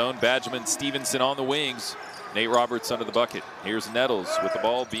 2-3 zone. Badgeman, Stevenson on the wings. Nate Roberts under the bucket. Here's Nettles with the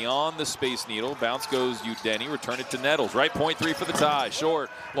ball beyond the Space Needle. Bounce goes Udeni. Return it to Nettles. Right point 3 for the tie. Short.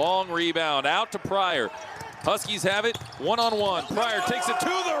 Long rebound. Out to Pryor. Huskies have it. 1-on-1. Pryor takes it to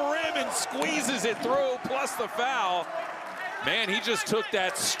the rim and squeezes it through, plus the foul. Man, he just took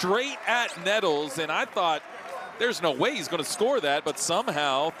that straight at Nettles, and I thought there's no way he's going to score that, but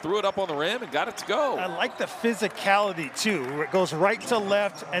somehow threw it up on the rim and got it to go. I like the physicality, too, where it goes right to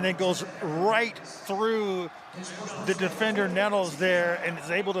left and then goes right through the defender Nettles there and is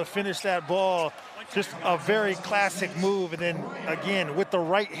able to finish that ball. Just a very classic move, and then, again, with the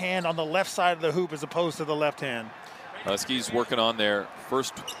right hand on the left side of the hoop as opposed to the left hand. Huskies working on their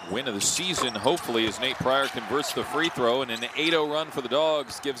first win of the season, hopefully, as Nate Pryor converts the free throw, and an 8-0 run for the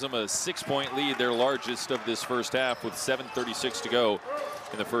Dogs gives them a 6-point lead, their largest of this first half, with 7:36 to go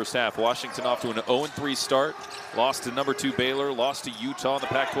in the first half. Washington off to an 0-3 start, lost to number 2 Baylor, lost to Utah in the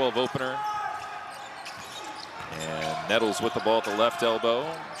Pac-12 opener. And Nettles with the ball at the left elbow.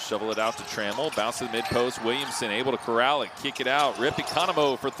 Shovel it out to Trammell. Bounce to the mid-post. Williamson able to corral it. Kick it out. Rip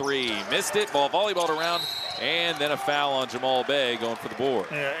Economo for 3. Missed it. Ball volleyballed around. And then a foul on Jamal Bay going for the board.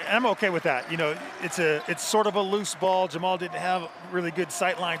 Yeah, I'm okay with that. It's sort of a loose ball. Jamal didn't have really good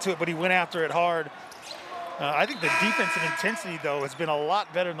sight line to it, but he went after it hard. I think the defensive intensity, though, has been a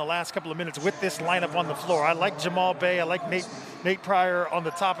lot better in the last couple of minutes with this lineup on the floor. I like Jamal Bay. I like Nate Pryor on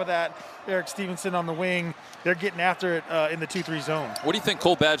the top of that. Eric Stevenson on the wing. They're getting after it in the 2-3 zone. What do you think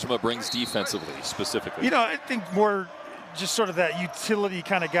Cole Badgema brings defensively, specifically? I think more just sort of that utility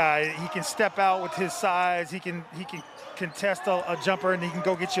kind of guy. He can step out with his size. He can contest a jumper, and he can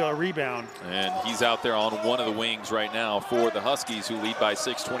go get you a rebound. And he's out there on one of the wings right now for the Huskies, who lead by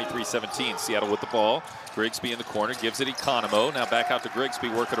 6, 23-17. Seattle with the ball. Grigsby in the corner, gives it Economo. Now back out to Grigsby,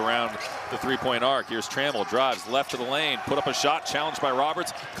 working around the three-point arc. Here's Trammell, drives left to the lane, put up a shot, challenged by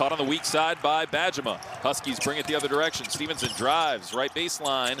Roberts, caught on the weak side by Badgema. Huskies bring it the other direction. Stevenson drives, right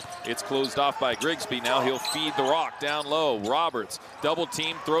baseline. It's closed off by Grigsby. Now he'll feed the rock down low. Roberts, double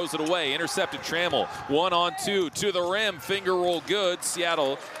team, throws it away. Intercepted Trammell. 1-on-2 to the rim. Finger roll good.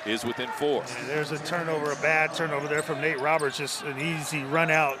 Seattle is within 4. And there's a turnover, a bad turnover there from Nate Roberts. Just an easy run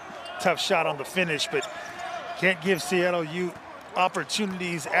out. Tough shot on the finish, but can't give Seattle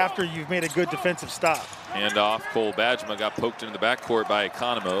opportunities after you've made a good defensive stop. And off, Cole Badgema got poked into the backcourt by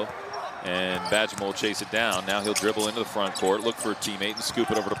Economo, and Badgema will chase it down. Now he'll dribble into the front court, look for a teammate, and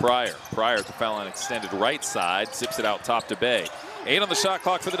scoop it over to Pryor. Pryor at the foul line, extended right side, zips it out top to Bay. 8 on the shot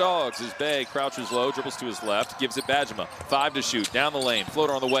clock for the Dogs as Bay crouches low, dribbles to his left, gives it Badgema. 5 to shoot, down the lane,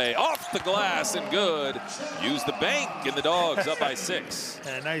 floater on the way, off the glass and good. Use the bank, and the Dogs up by 6.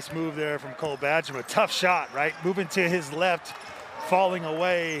 And a nice move there from Cole Badgema. Tough shot, right? Moving to his left, falling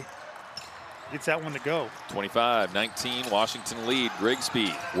away. Gets that one to go. 25-19, Washington lead.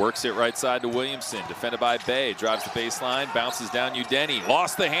 Grigsby works it right side to Williamson. Defended by Bay. Drives the baseline. Bounces down Udeni.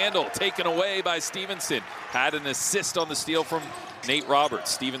 Lost the handle. Taken away by Stevenson. Had an assist on the steal from Nate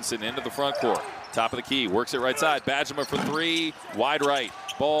Roberts. Stevenson into the front court. Top of the key. Works it right side. Badgema for 3. Wide right.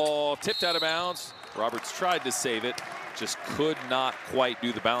 Ball tipped out of bounds. Roberts tried to save it. Just could not quite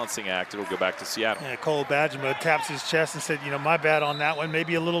do the balancing act. It'll go back to Seattle. Yeah, Cole Badgema taps his chest and said, my bad on that one.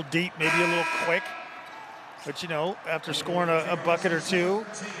 Maybe a little deep, maybe a little quick. But, after scoring a bucket or two,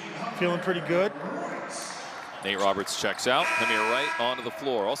 feeling pretty good. Nate Roberts checks out. Hamir Wright onto the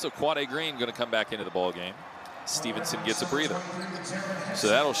floor. Also, Quade Green going to come back into the ball game. Stevenson gets a breather. So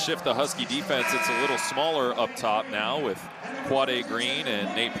that'll shift the Husky defense. It's a little smaller up top now with Quade Green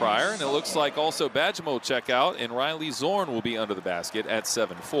and Nate Pryor. And it looks like also Badgema will check out, and Riley Zorn will be under the basket at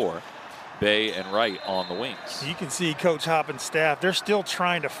 7-4. Bay and Wright on the wings. You can see Coach Hop and staff, they're still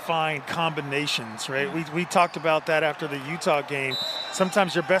trying to find combinations, right? We talked about that after the Utah game.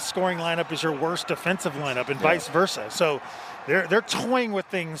 Sometimes your best scoring lineup is your worst defensive lineup, and vice versa. So they're toying with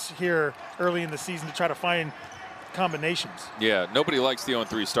things here early in the season to try to find combinations. Yeah, nobody likes the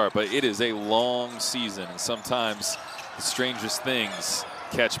 0-3 start, but it is a long season, and sometimes the strangest things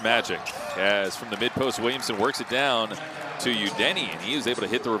catch magic. As from the mid-post, Williamson works it down to Udeni, and he was able to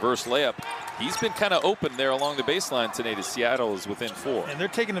hit the reverse layup. He's been kind of open there along the baseline today to Seattle is within 4. And they're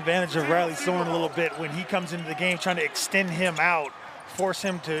taking advantage of Riley Thorne a little bit when he comes into the game, trying to extend him out, force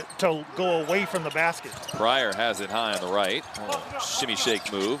him to go away from the basket. Pryor has it high on the right. Shimmy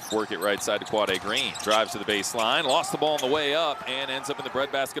shake move. Work it right side to Quade Green. Drives to the baseline. Lost the ball on the way up and ends up in the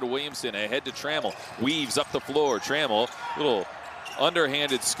breadbasket of Williamson. Ahead to Trammell. Weaves up the floor. Trammell, little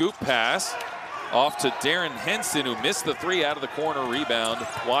underhanded scoop pass off to Darren Henson, who missed the 3 out of the corner. Rebound,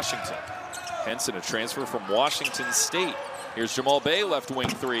 Washington. Henson, a transfer from Washington State. Here's Jamal Bay, left wing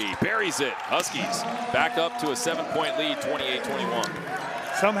 3. Buries it. Huskies back up to a 7-point lead,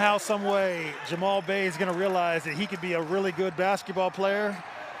 28-21. Somehow, some way, Jamal Bay is going to realize that he could be a really good basketball player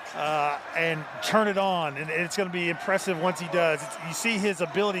and turn it on. And it's going to be impressive once he does. You see his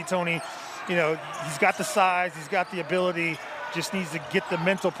ability, Tony. You know, he's got the size, he's got the ability, just needs to get the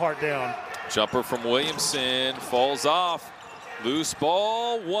mental part down. Jumper from Williamson, falls off. Loose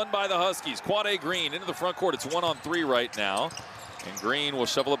ball, won by the Huskies. Quade Green into the front court. It's 1-on-3 right now. And Green will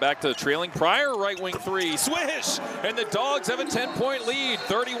shovel it back to the trailing Pryor, right wing 3. Swish! And the Dogs have a 10-point lead,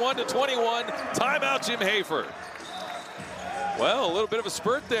 31-21. Timeout, Jim Hayford. Well, a little bit of a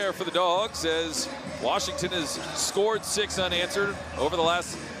spurt there for the Dogs as Washington has scored 6 unanswered over the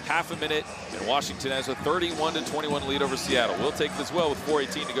last half a minute. And Washington has a 31-21 lead over Seattle. We'll take this well with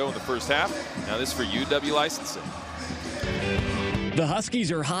 4:18 to go in the first half. Now this for UW licensing. The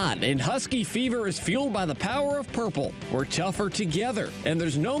Huskies are hot, and Husky fever is fueled by the power of purple. We're tougher together, and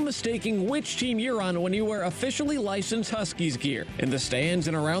there's no mistaking which team you're on when you wear officially licensed Huskies gear. In the stands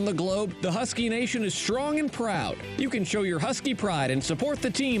and around the globe, the Husky Nation is strong and proud. You can show your Husky pride and support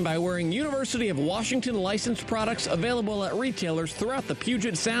the team by wearing University of Washington licensed products available at retailers throughout the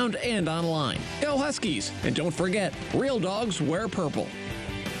Puget Sound and online. Go Huskies, and don't forget, real dogs wear purple.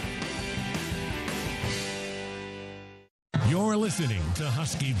 You're listening to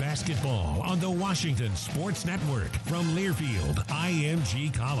Husky Basketball on the Washington Sports Network from Learfield,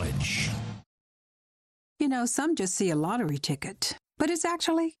 IMG College. You know, some just see a lottery ticket, but it's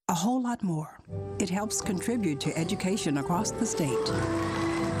actually a whole lot more. It helps contribute to education across the state.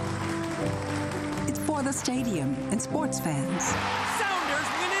 It's for the stadium and sports fans. Sounders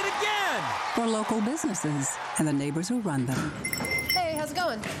win it again! For local businesses and the neighbors who run them. Hey, how's it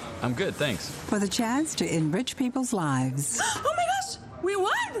going? I'm good, thanks. For the chance to enrich people's lives. Oh my gosh! We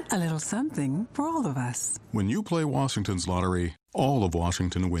won! A little something for all of us. When you play Washington's lottery, all of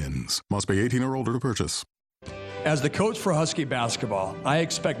Washington wins. Must be 18 or older to purchase. As the coach for Husky basketball, I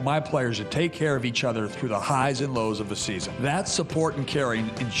expect my players to take care of each other through the highs and lows of the season. That support and caring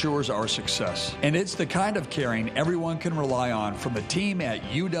ensures our success. And it's the kind of caring everyone can rely on from the team at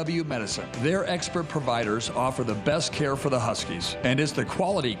UW Medicine. Their expert providers offer the best care for the Huskies. And it's the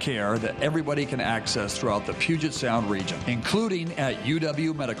quality care that everybody can access throughout the Puget Sound region, including at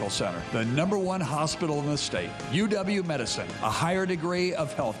UW Medical Center, the #1 hospital in the state. UW Medicine, a higher degree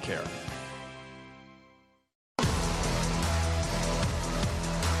of health care.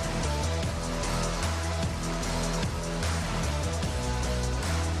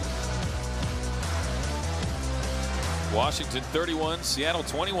 Washington 31, Seattle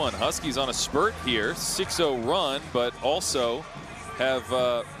 21. Huskies on a spurt here, 6-0 run, but also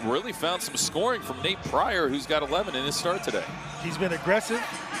have really found some scoring from Nate Pryor, who's got 11 in his start today. He's been aggressive.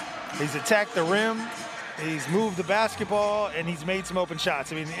 He's attacked the rim. He's moved the basketball, and he's made some open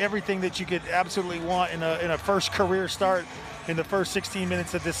shots. I mean, everything that you could absolutely want in a first career start in the first 16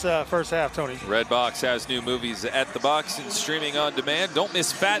 minutes of this first half, Tony. Redbox has new movies at the box and streaming on demand. Don't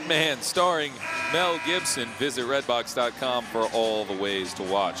miss Fat Man, starring Mel Gibson. Visit redbox.com for all the ways to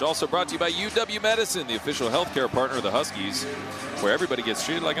watch. Also brought to you by UW Medicine, the official healthcare partner of the Huskies, where everybody gets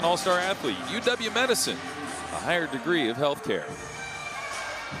treated like an all-star athlete. UW Medicine, a higher degree of healthcare.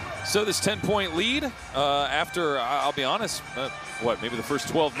 So this 10-point lead after, I'll be honest, maybe the first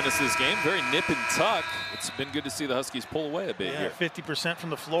 12 minutes of this game, very nip and tuck. It's been good to see the Huskies pull away a bit here. 50%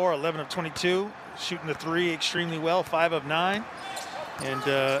 from the floor, 11 of 22, shooting the 3 extremely well, 5 of 9, and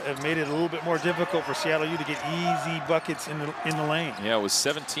have made it a little bit more difficult for Seattle U to get easy buckets in the lane. Yeah, it was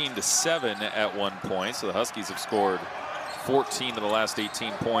 17-7 at one point, so the Huskies have scored 14 of the last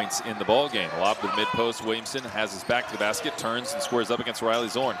 18 points in the ball game. Lob to the mid-post. Williamson has his back to the basket, turns and squares up against Riley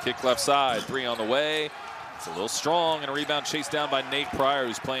Zorn. Kick left side, 3 on the way. It's a little strong, and a rebound chased down by Nate Pryor,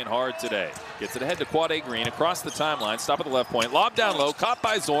 who's playing hard today. Gets it ahead to Quade Green across the timeline. Stop at the left point. Lob down low. Caught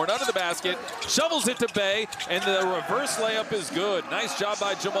by Zorn under the basket. Shovels it to Bay, and the reverse layup is good. Nice job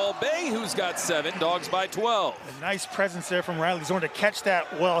by Jamal Bay, who's got 7. Dogs by 12. A nice presence there from Riley Zorn to catch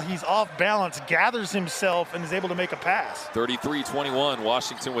that while he's off balance, gathers himself, and is able to make a pass. 33-21,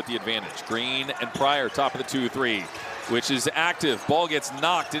 Washington with the advantage. Green and Pryor, top of the 2-3, which is active. Ball gets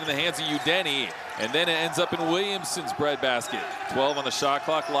knocked into the hands of Udeni, and then it ends up in Williamson's breadbasket. 12 on the shot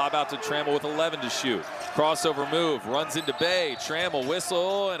clock. Lob out to Trammell with 11 to shoot. Crossover move, runs into Bay. Trammell,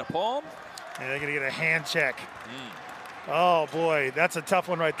 whistle, and a palm. And they're going to get a hand check. Oh, boy, that's a tough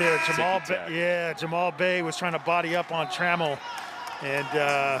one right there. Jamal Bay was trying to body up on Trammell, and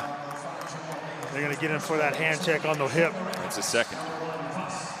they're going to get him for that hand check on the hip. That's a second.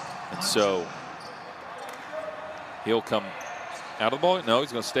 And so he'll come out of the ball. No,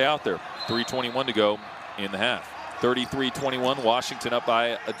 he's going to stay out there. 3:21 to go in the half. 33-21, Washington up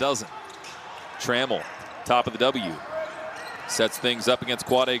by a dozen. Trammell, top of the W. Sets things up against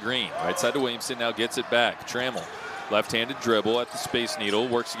Quade Green. Right side to Williamson, now gets it back. Trammell, left-handed dribble at the Space Needle.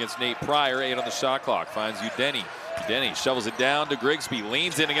 Works against Nate Pryor, 8 on the shot clock. Finds Udeni. Udeni shovels it down to Grigsby.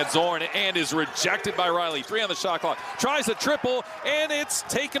 Leans in against Zorn and is rejected by Riley. 3 on the shot clock. Tries a triple, and it's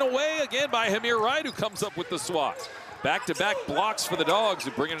taken away again by Hamir Wright, who comes up with the swat. Back-to-back blocks for the Dogs, who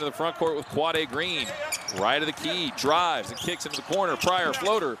bring it to the front court with Quade Green. Right of the key, drives and kicks into the corner. Pryor,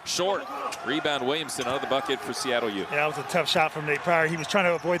 floater, short. Rebound Williamson out of the bucket for Seattle U. Yeah, that was a tough shot from Nate Pryor. He was trying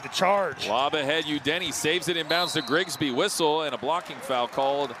to avoid the charge. Lob ahead, Udeni saves it inbounds to Grigsby. Whistle and a blocking foul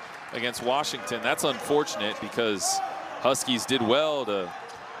called against Washington. That's unfortunate because Huskies did well to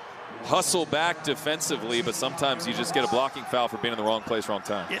hustle back defensively, but sometimes you just get a blocking foul for being in the wrong place, wrong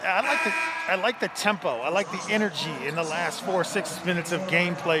time. Yeah, I like the tempo. I like the energy in the last 4-6 minutes of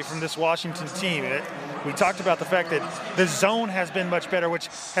gameplay from this Washington team. We talked about the fact that the zone has been much better, which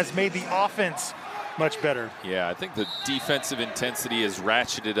has made the offense much better. Yeah, I think the defensive intensity is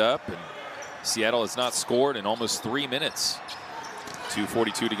ratcheted up, and Seattle has not scored in almost 3 minutes.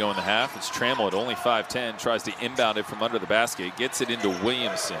 2:42 to go in the half. It's Trammell at only 5'10", tries to inbound it from under the basket, gets it into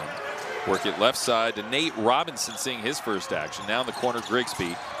Williamson. Work it left side to Nate Robinson, seeing his first action. Now in the corner,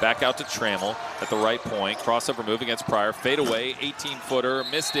 Grigsby. Back out to Trammell at the right point. Crossover move against Pryor. Fade away, 18-footer.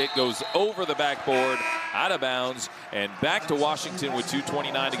 Missed it, goes over the backboard, out of bounds, and back to Washington with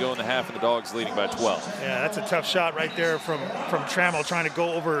 2:29 to go in the half, and the Dogs leading by 12. Yeah, that's a tough shot right there from Trammell, trying to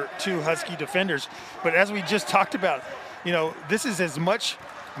go over 2 Husky defenders. But as we just talked about, you know, this is as much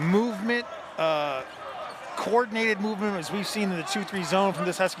movement, coordinated movement as we've seen in the 2-3 zone from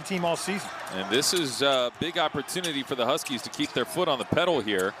this Husky team all season. And this is a big opportunity for the Huskies to keep their foot on the pedal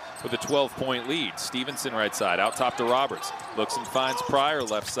here with a 12-point lead. Stevenson right side, out top to Roberts. Looks and finds Pryor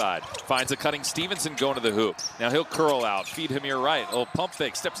left side. Finds a cutting Stevenson going to the hoop. Now he'll curl out, feed Hamir Wright. Oh, pump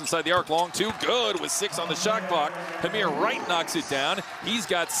fake, steps inside the arc, long 2, good with 6 on the shot clock. Hamir Wright knocks it down. He's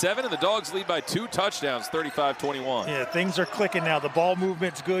got 7, and the Dogs lead by 2 touchdowns, 35-21. Yeah, things are clicking now. The ball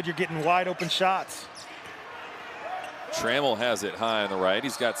movement's good. You're getting wide open shots. Trammell has it high on the right.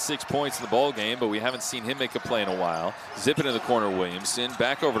 He's got 6 points in the ball game, but we haven't seen him make a play in a while. Zip it in the corner, Williamson.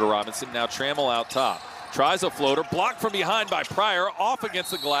 Back over to Robinson. Now Trammell out top. Tries a floater. Blocked from behind by Pryor. Off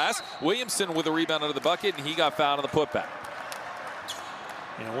against the glass. Williamson with a rebound under the bucket, and he got fouled on the putback.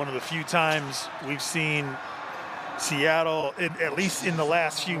 You know, one of the few times we've seen Seattle, at least in the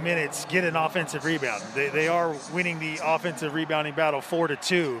last few minutes, get an offensive rebound. They are winning the offensive rebounding battle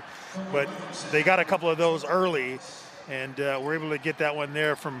 4-2, but they got a couple of those early, and we're able to get that one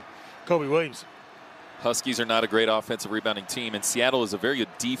there from Kobe Williams. Huskies are not a great offensive rebounding team, and Seattle is a very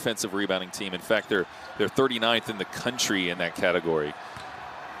good defensive rebounding team. In fact, they're 39th in the country in that category,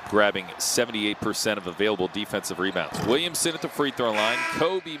 grabbing 78% of available defensive rebounds. Williamson at the free throw line.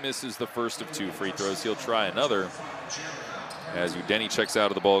 Kobe misses the first of 2 free throws. He'll try another. As Udeni checks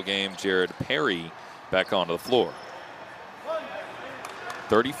out of the ball game, Jared Perry back onto the floor.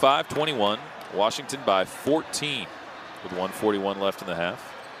 35-21, Washington by 14 with 1:41 left in the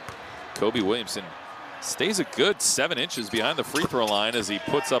half. Kobe Williamson stays a good 7 inches behind the free throw line as he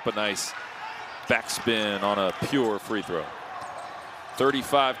puts up a nice backspin on a pure free throw.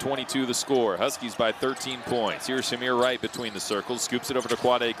 35-22 the score. Huskies by 13 points. Here's Hamir Wright between the circles. Scoops it over to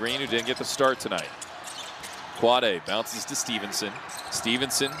Quade Green, who didn't get the start tonight. Quade bounces to Stevenson.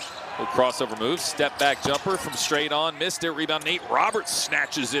 Stevenson will crossover move. Step back jumper from straight on. Missed it. Rebound. Nate Roberts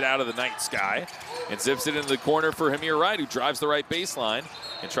snatches it out of the night sky and zips it into the corner for Hamir Wright, who drives the right baseline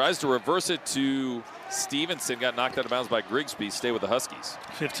and tries to reverse it to Stevenson. Got knocked out of bounds by Grigsby. Stay with the Huskies.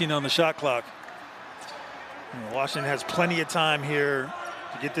 15 on the shot clock. Washington has plenty of time here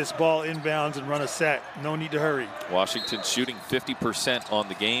to get this ball inbounds and run a set. No need to hurry. Washington shooting 50% on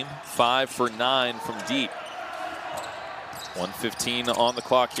the game, 5 for 9 from deep. 1:15 on the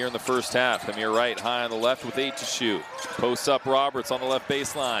clock here in the first half. Amir Wright high on the left with 8 to shoot. Posts up Roberts on the left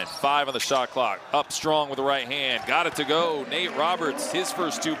baseline. 5 on the shot clock. Up strong with the right hand. Got it to go. Nate Roberts, his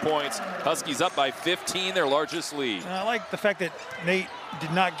first 2 points. Huskies up by 15, their largest lead. I like the fact that Nate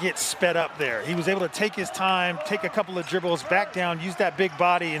did not get sped up there. He was able to take his time, take a couple of dribbles, back down, use that big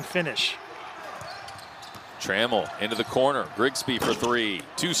body, and finish. Trammell into the corner. Grigsby for 3.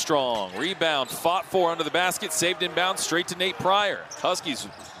 Too strong. Rebound. Fought for under the basket. Saved inbound straight to Nate Pryor. Huskies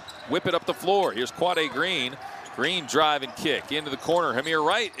whip it up the floor. Here's Quade Green. Green drive and kick into the corner. Amir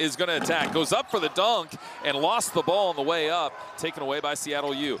Wright is going to attack. Goes up for the dunk and lost the ball on the way up. Taken away by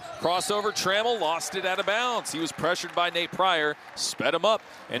Seattle U. Crossover. Trammell lost it out of bounds. He was pressured by Nate Pryor. Sped him up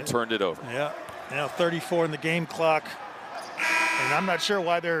and turned it over. Yeah. Now 34 in the game clock. And I'm not sure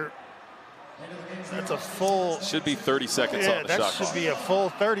why they're... That's a full... Should be 30 seconds on the shot clock. That should be a full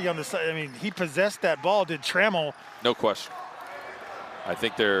 30 on the side. I mean, he possessed that ball. Did Trammell? No question. I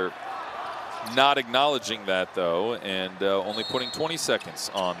think they're not acknowledging that, though, and only putting 20 seconds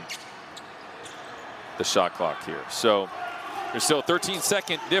on the shot clock here. So there's still a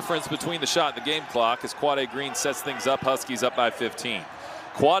 13-second difference between the shot and the game clock as Quade Green sets things up. Huskies up by 15.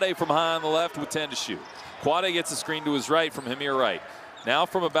 Quade from high on the left with 10 to shoot. Quade gets a screen to his right from Amir Wright. Now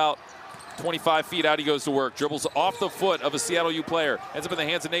from about 25 feet out he goes to work. Dribbles off the foot of a Seattle U player. Ends up in the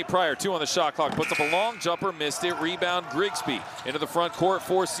hands of Nate Pryor. 2 on the shot clock. Puts up a long jumper. Missed it. Rebound Grigsby. Into the front court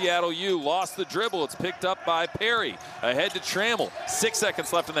for Seattle U. Lost the dribble. It's picked up by Perry. Ahead to Trammell. 6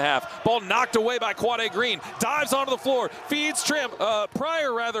 seconds left in the half. Ball knocked away by Quade Green. Dives onto the floor. Feeds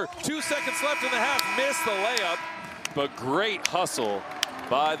Pryor rather. 2 seconds left in the half. Missed the layup. But great hustle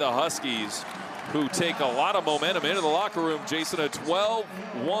by the Huskies, who take a lot of momentum into the locker room. Jason, a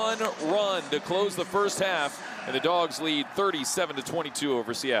 12-1 run to close the first half, and the Dogs lead 37-22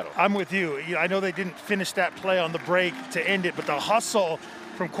 over Seattle. I'm with you. I know they didn't finish that play on the break to end it, but the hustle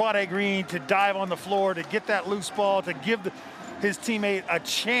from Quade Green to dive on the floor, to get that loose ball, to give his teammate a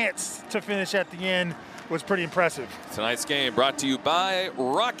chance to finish at the end was pretty impressive. Tonight's game brought to you by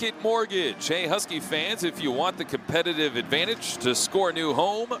Rocket Mortgage. Hey, Husky fans, if you want the competitive advantage to score a new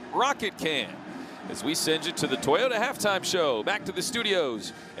home, Rocket can. As we send you to the Toyota Halftime Show. Back to the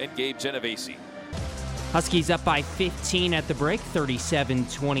studios and Gabe Genovese. Huskies up by 15 at the break,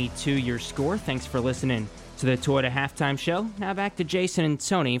 37-22 your score. Thanks for listening to the Toyota Halftime Show. Now back to Jason and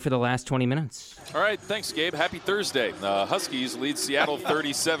Tony for the last 20 minutes. All right, thanks, Gabe. Happy Thursday. Huskies lead Seattle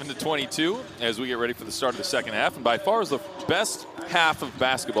 37-22 as we get ready for the start of the second half. And by far is the best half of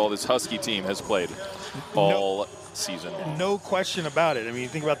basketball this Husky team has played all season. No question about it. I mean,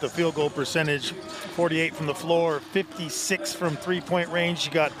 think about the field goal percentage, 48 from the floor, 56 from three-point range.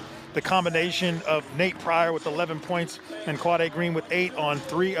 You got the combination of Nate Pryor with 11 points and Quade Green with 8 on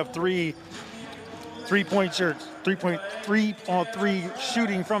 3 of 3 3 on 3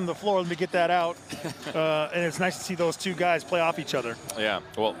 shooting from the floor. Let me get that out. And it's nice to see those two guys play off each other. Yeah,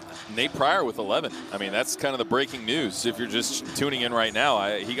 well, Nate Pryor with 11. I mean, that's kind of the breaking news. If you're just tuning in right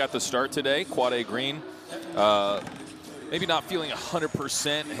now, he got the start today. Quade Green, maybe not feeling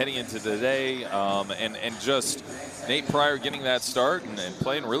 100% heading into today, and just Nate Pryor getting that start and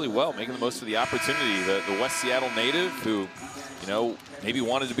playing really well, making the most of the opportunity. The West Seattle native who, maybe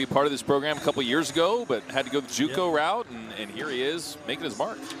wanted to be part of this program a couple years ago, but had to go the JUCO route, and here he is making his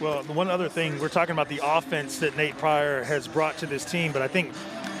mark. Well, the one other thing, we're talking about the offense that Nate Pryor has brought to this team, but I think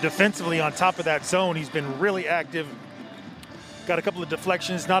defensively on top of that zone, he's been really active. Got a couple of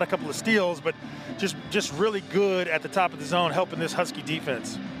deflections, not a couple of steals, but just really good at the top of the zone, helping this Husky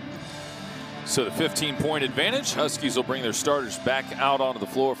defense. So the 15-point advantage, Huskies will bring their starters back out onto the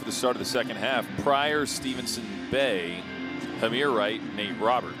floor for the start of the second half. Pryor, Stevenson, Bay, Amir Wright, Nate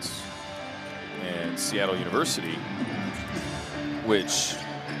Roberts, and Seattle University, which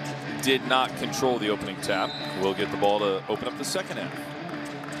did not control the opening tap, will get the ball to open up the second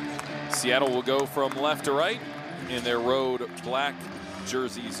half. Seattle will go from left to right in their road black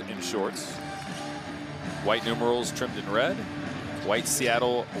jerseys and shorts. White numerals trimmed in red. White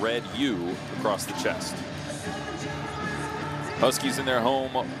Seattle, red U across the chest. Huskies in their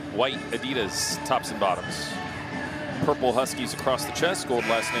home white Adidas tops and bottoms. Purple Huskies across the chest, gold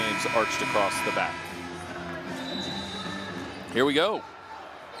last names arched across the back. Here we go.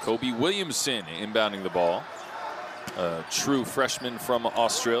 Kobe Williamson inbounding the ball. A true freshman from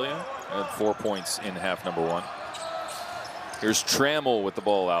Australia. Had 4 points in half number 1. Here's Trammell with the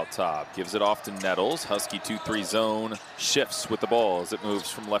ball out top. Gives it off to Nettles. Husky 2-3 zone. Shifts with the ball as it moves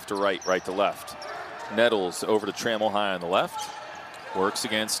from left to right, right to left. Nettles over to Trammell high on the left. Works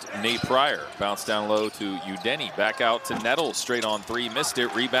against Nate Pryor. Bounce down low to Udeni. Back out to Nettles. Straight on three. Missed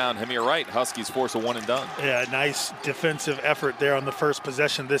it. Rebound Hamir Wright. Huskies force a one and done. Yeah, nice defensive effort there on the first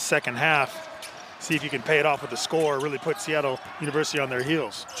possession this second half. See if you can pay it off with a score. Really put Seattle University on their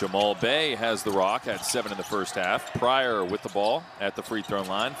heels. Jamal Bay has the rock. Had 7 in the first half. Pryor with the ball at the free throw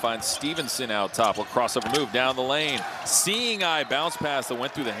line. Finds Stevenson out top. A crossover move down the lane. Seeing eye bounce pass that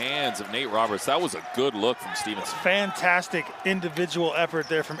went through the hands of Nate Roberts. That was a good look from Stevenson. Fantastic individual effort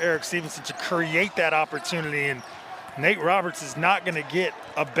there from Eric Stevenson to create that opportunity. And Nate Roberts is not going to get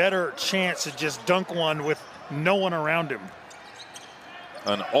a better chance to just dunk one with no one around him.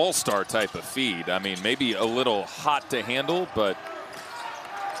 An all-star type of feed. I mean, maybe a little hot to handle, but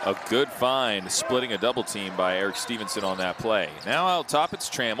a good find, splitting a double team by Eric Stevenson on that play. Now out top, it's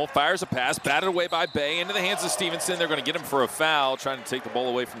Trammell. Fires a pass, batted away by Bay, into the hands of Stevenson. They're going to get him for a foul, trying to take the ball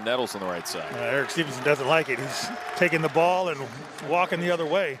away from Nettles on the right side. Eric Stevenson doesn't like it. He's taking the ball and walking the other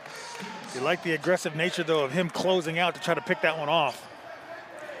way. You like the aggressive nature, though, of him closing out to try to pick that one off.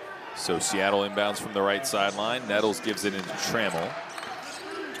 So Seattle inbounds from the right sideline. Nettles gives it into Trammell.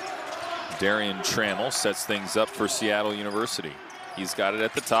 Darian Trammell sets things up for Seattle University. He's got it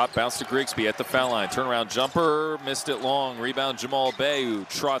at the top, bounce to Grigsby at the foul line. Turnaround jumper, missed it long. Rebound Jamal Bay, who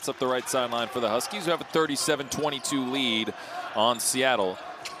trots up the right sideline for the Huskies, who have a 37-22 lead on Seattle.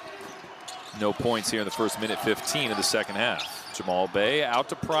 No points here in the first minute 15 of the second half. Jamal Bay out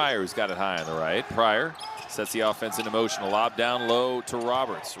to Pryor, who's got it high on the right. Pryor sets the offense into motion. A lob down low to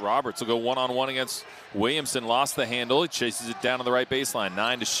Roberts. Roberts will go one-on-one against Williamson. Lost the handle. He chases it down to the right baseline.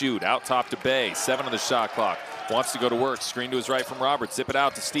 9 to shoot. Out top to Bay. 7 on the shot clock. Wants to go to work. Screen to his right from Roberts. Zip it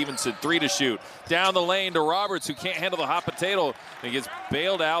out to Stevenson. 3 to shoot. Down the lane to Roberts, who can't handle the hot potato. And he gets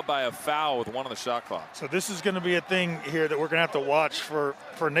bailed out by a foul with 1 on the shot clock. So this is going to be a thing here that we're going to have to watch for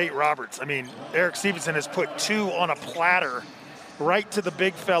Nate Roberts. I mean, Eric Stevenson has put 2 on a platter right to the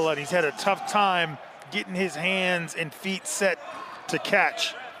big fella, and he's had a tough time getting his hands and feet set to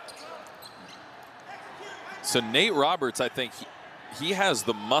catch. So Nate Roberts, I think he has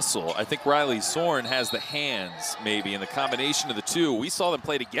the muscle. I think Riley Zorn has the hands, maybe, and the combination of the two. We saw them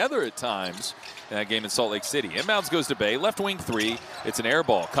play together at times in that game in Salt Lake City. Inbounds goes to Bay, left wing 3. It's an air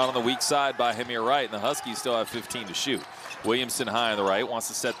ball, caught on the weak side by Hamir Wright, and the Huskies still have 15 to shoot. Williamson high on the right, wants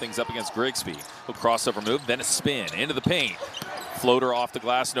to set things up against Grigsby. He'll crossover move, then a spin into the paint. Floater off the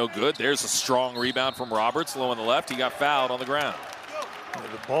glass, no good. There's a strong rebound from Roberts, low on the left. He got fouled on the ground.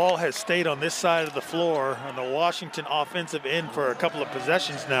 The ball has stayed on this side of the floor on the Washington offensive end for a couple of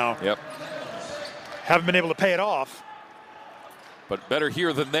possessions now. Yep. Haven't been able to pay it off. But better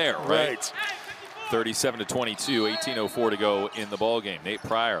here than there, right? 37-22, 18:04 to go in the ball game. Nate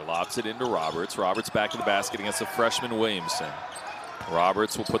Pryor lobs it into Roberts. Roberts back to the basket against the freshman Williamson.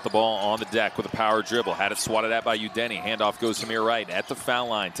 Roberts will put the ball on the deck with a power dribble. Had it swatted at by Udeni. Handoff goes to Hamir Wright at the foul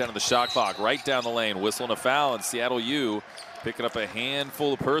line. 10 on the shot clock. Right down the lane. Whistle and a foul. And Seattle U picking up a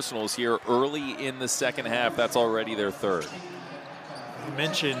handful of personals here early in the second half. That's already their third. You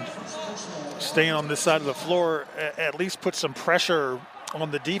mentioned staying on this side of the floor at least put some pressure on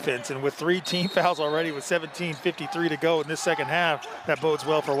the defense, and with 3 team fouls already with 17:53 to go in this second half, that bodes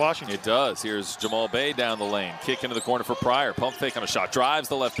well for Washington. It does. Here's Jamal Bay down the lane. Kick into the corner for Pryor. Pump fake on a shot. Drives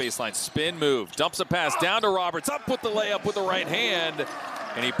the left baseline. Spin move. Dumps a pass down to Roberts. Up with the layup with the right hand.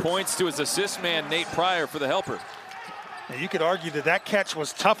 And he points to his assist man, Nate Pryor, for the helper. Now you could argue that that catch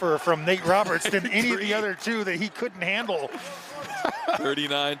was tougher from Nate Roberts than any of the other 2 that he couldn't handle.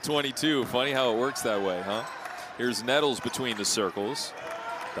 39-22. Funny how it works that way, huh? Here's Nettles between the circles.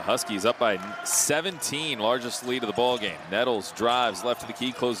 The Huskies up by 17, largest lead of the ball game. Nettles drives left of the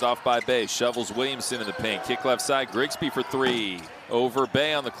key, closed off by Bay. Shovels Williamson in the paint. Kick left side. Grigsby for 3. Over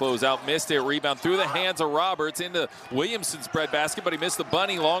Bay on the closeout. Missed it. Rebound through the hands of Roberts into Williamson's breadbasket, but he missed the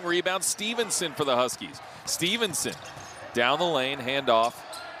bunny. Long rebound. Stevenson for the Huskies. Stevenson down the lane. Handoff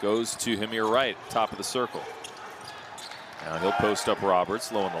goes to Hamir Wright, top of the circle. Now he'll post up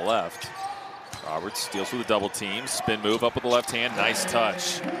Roberts, low on the left. Roberts steals with a double team. Spin move up with the left hand. Nice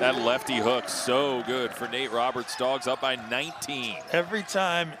touch. That lefty hook, so good for Nate Roberts. Dogs up by 19. Every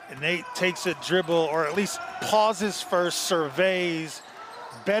time Nate takes a dribble, or at least pauses first, surveys,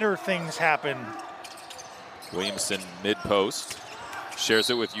 better things happen. Williamson mid-post. Shares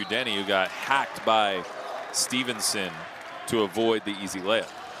it with Udeni, who got hacked by Stevenson to avoid the easy layup.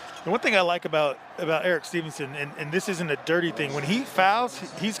 The one thing I like about Eric Stevenson, and this isn't a dirty thing, when he fouls,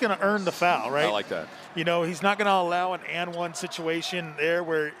 he's going to earn the foul, right? I like that. You know, he's not going to allow an and one situation there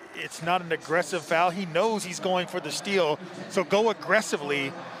where it's not an aggressive foul. He knows he's going for the steal, so go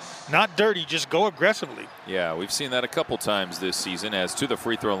aggressively. Not dirty, just go aggressively. Yeah, we've seen that a couple times this season, as to the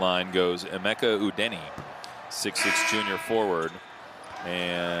free throw line goes Emeka Udeni, 6'6" junior forward.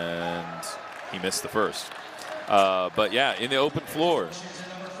 And he missed the first. But yeah, in the open floor,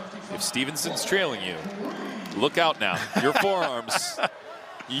 if Stevenson's trailing you, look out now. Your forearms,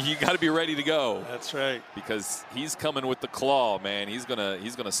 you got to be ready to go. That's right. Because he's coming with the claw, man. He's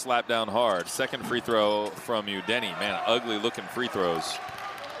gonna slap down hard. Second free throw from Udeni. Man, ugly looking free throws.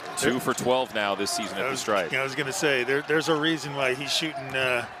 2 for 12 now this season at the stripe. I was going to say, there's a reason why he's shooting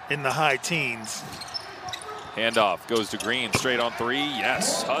in the high teens. Handoff goes to Green, straight on three.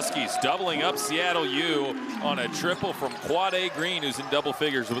 Yes, Huskies doubling up Seattle U on a triple from Quade Green, who's in double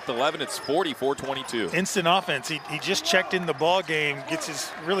figures with 11. It's 44-22. Instant offense. He just checked in the ball game, gets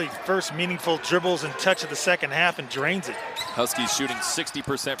his really first meaningful dribbles and touch of the second half and drains it. Huskies shooting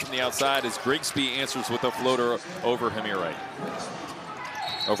 60% from the outside as Grigsby answers with a floater over Hamirite.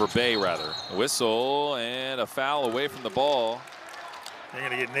 Over Bay, rather. A whistle and a foul away from the ball. They're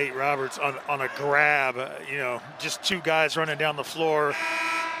going to get Nate Roberts on a grab. Just two guys running down the floor,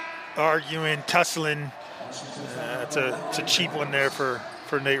 arguing, tussling. It's a cheap one there for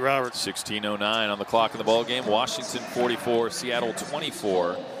Nate Roberts. 16:09 on the clock in the ball game. Washington 44, Seattle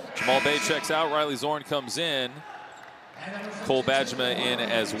 24. Jamal Bay checks out. Riley Zorn comes in. Cole Badgema in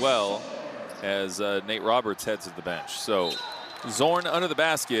as well as Nate Roberts heads to the bench. So Zorn under the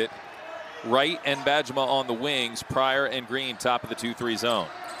basket. Wright and Badgema on the wings. Pryor and Green top of the 2-3 zone.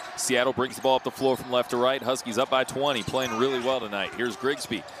 Seattle brings the ball up the floor from left to right. Huskies up by 20, playing really well tonight. Here's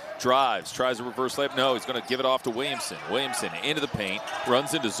Grigsby. Drives, tries a reverse layup. No, he's going to give it off to Williamson. Williamson into the paint,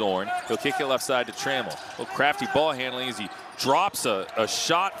 runs into Zorn. He'll kick it left side to Trammell. A little crafty ball handling as he drops a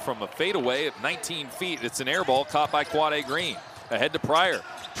shot from a fadeaway at 19 feet. It's an air ball caught by Quade Green. Ahead to Pryor.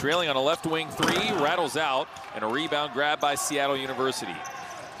 Trailing on a left wing three, rattles out, and a rebound grab by Seattle University.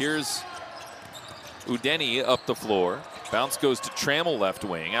 Here's Udeni up the floor. Bounce goes to Trammell left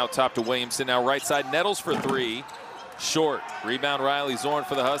wing. Out top to Williamson. Now right side. Nettles for three. Short. Rebound Riley Zorn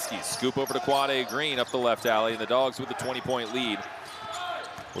for the Huskies. Scoop over to Quade Green up the left alley. And the Dogs with the 20-point lead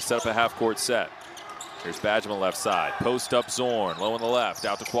will set up a half-court set. Here's Badgema left side. Post up Zorn. Low on the left.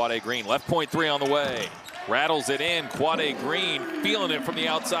 Out to Quade Green. Left point three on the way. Rattles it in. Quade Green feeling it from the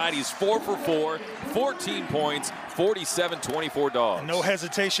outside. He's 4 for 4. 14 points. 47-24 Dogs. No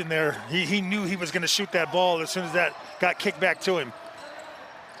hesitation there. He knew he was going to shoot that ball as soon as that got kicked back to him.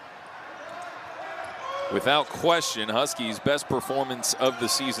 Without question, Huskies' best performance of the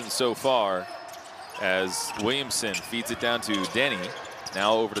season so far as Williamson feeds it down to Udeni.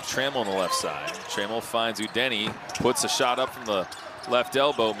 Now over to Trammell on the left side. Trammell finds Udeni, puts a shot up from the left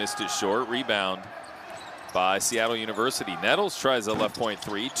elbow, missed it short. Rebound by Seattle University. Nettles tries a left point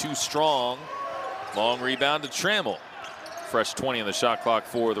three, too strong. Long rebound to Trammell. Fresh 20 on the shot clock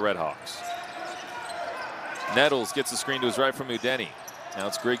for the Redhawks. Nettles gets the screen to his right from Udeni. Now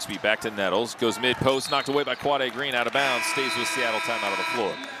it's Grigsby back to Nettles. Goes mid-post, knocked away by Quade Green, out of bounds. Stays with Seattle, timeout on the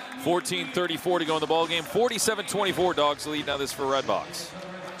floor. 14:34 to go in the ballgame. 47-24 Dogs lead now this for Redbox.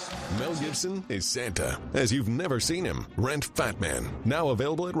 Mel Gibson is Santa, as you've never seen him. Rent Fat Man, now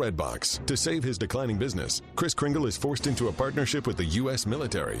available at Redbox. To save his declining business, Chris Kringle is forced into a partnership with the U.S.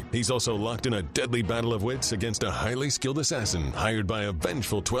 military. He's also locked in a deadly battle of wits against a highly skilled assassin hired by a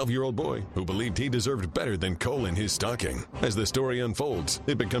vengeful 12-year-old boy who believed he deserved better than coal in his stocking. As the story unfolds,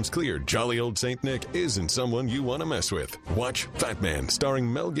 it becomes clear jolly old Saint Nick isn't someone you want to mess with. Watch Fat Man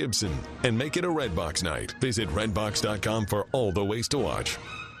starring Mel Gibson and make it a Redbox night. Visit redbox.com for all the ways to watch.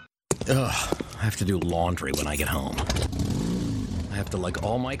 Ugh, I have to do laundry when I get home. I have to lug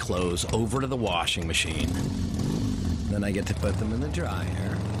all my clothes over to the washing machine. Then I get to put them in the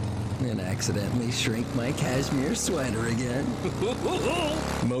dryer and accidentally shrink my cashmere sweater again.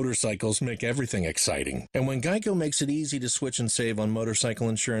 Motorcycles make everything exciting. And when Geico makes it easy to switch and save on motorcycle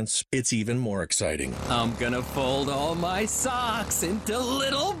insurance, it's even more exciting. I'm gonna fold all my socks into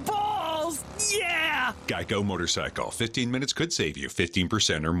little balls. Yeah! Geico Motorcycle. 15 minutes could save you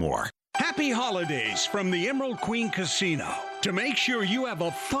 15% or more. Happy holidays from the Emerald Queen Casino. To make sure you have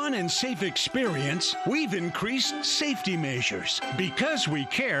a fun and safe experience, we've increased safety measures. Because we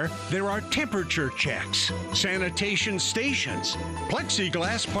care, there are temperature checks, sanitation stations,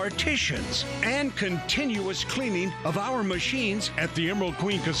 plexiglass partitions, and continuous cleaning of our machines at the Emerald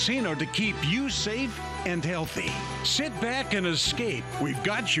Queen Casino to keep you safe and healthy. Sit back and escape. We've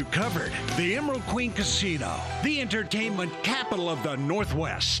got you covered. The Emerald Queen Casino, the entertainment capital of the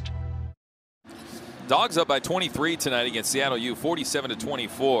Northwest. Dogs up by 23 tonight against Seattle U,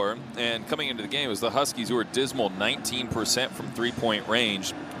 47-24. And coming into the game was the Huskies, who were dismal, 19% from three-point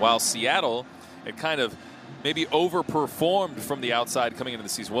range, while Seattle had kind of maybe overperformed from the outside coming into the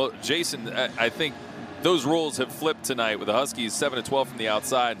season. Well, Jason, I think those roles have flipped tonight with the Huskies 7-12 from the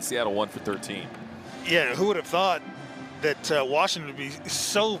outside and Seattle 1 for 13. Yeah, who would have thought that Washington would be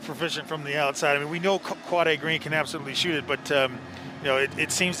so proficient from the outside. I mean, we know Quade Green can absolutely shoot it, but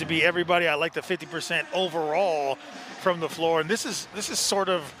it seems to be everybody. I like the 50% overall from the floor, and this is sort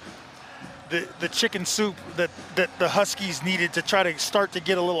of the chicken soup that the Huskies needed to try to start to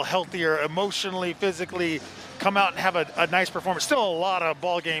get a little healthier emotionally, physically, come out and have a nice performance. Still a lot of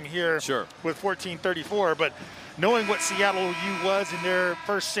ball game here with 14-34, but knowing what Seattle U was in their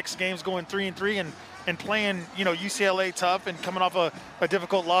first 6 games, going 3-3 and playing UCLA tough and coming off a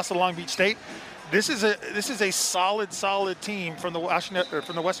difficult loss to Long Beach State, this is a solid team from the Western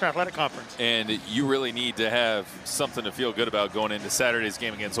Athletic Conference. And you really need to have something to feel good about going into Saturday's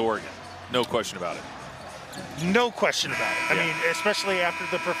game against Oregon. No question about it. No question about it. I mean, especially after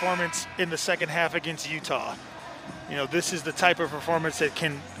the performance in the second half against Utah. This is the type of performance that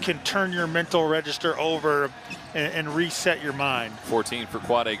can turn your mental register over and reset your mind. 14 for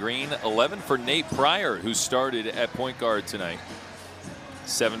Quade Green, 11 for Nate Pryor, who started at point guard tonight.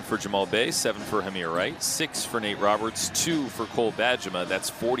 7 for Jamal Bay, 7 for Hamir Wright, 6 for Nate Roberts, 2 for Cole Badgema. That's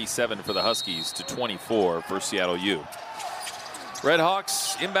 47 for the Huskies to 24 for Seattle U. Red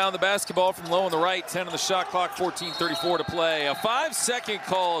Hawks inbound the basketball from low on the right, 10 on the shot clock, 14:34 to play. A 5-second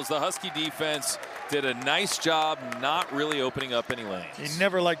call as the Husky defense did a nice job not really opening up any lanes. You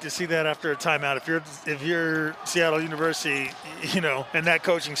never like to see that after a timeout. If you're Seattle University, and that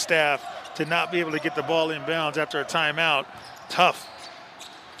coaching staff, to not be able to get the ball inbounds after a timeout, tough.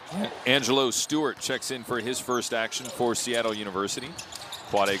 Angelo Stewart checks in for his first action for Seattle University.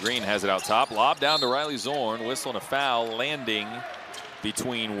 Quade Green has it out top. Lob down to Riley Zorn. Whistle and a foul landing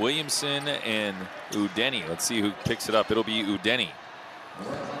between Williamson and Udeni. Let's see who picks it up. It'll be Udeni.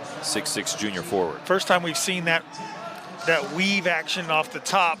 6'6" junior forward. First time we've seen that weave action off the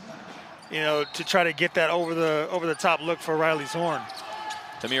top, to try to get that over the top look for Riley Zorn.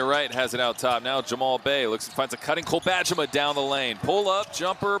 Hamir Wright has it out top. Now Jamal Bay looks and finds a cutting Cole Badgema down the lane. Pull up,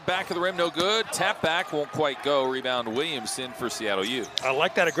 jumper, back of the rim, no good. Tap back, won't quite go. Rebound Williamson for Seattle U. I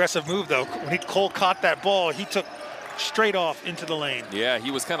like that aggressive move, though. When Cole caught that ball, he took straight off into the lane. Yeah, he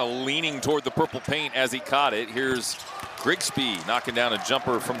was kind of leaning toward the purple paint as he caught it. Here's Grigsby knocking down a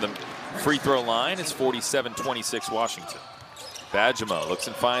jumper from the free throw line. It's 47-26 Washington. Badgema looks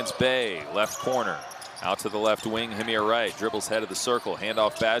and finds Bay, left corner. Out to the left wing, Hamir Wright dribbles head of the circle,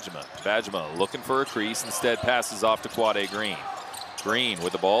 handoff Badgema. Badgema looking for a crease, instead passes off to Quade Green. Green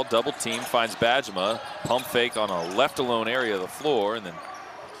with the ball, double team, finds Badgema. Pump fake on a left alone area of the floor, and then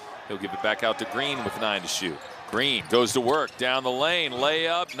he'll give it back out to Green with 9 to shoot. Green goes to work down the lane,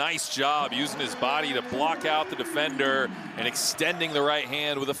 layup, nice job using his body to block out the defender and extending the right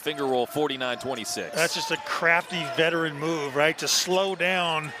hand with a finger roll, 49-26. That's just a crafty veteran move, right? To slow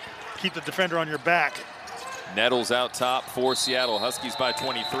down, keep the defender on your back. Nettles out top for Seattle. Huskies by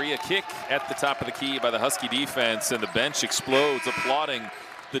 23. A kick at the top of the key by the Husky defense, and the bench explodes, applauding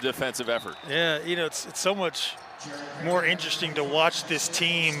the defensive effort. Yeah, it's so much more interesting to watch this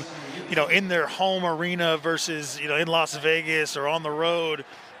team, in their home arena versus, in Las Vegas or on the road.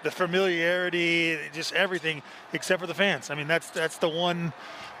 The familiarity, just everything, except for the fans. I mean, that's the one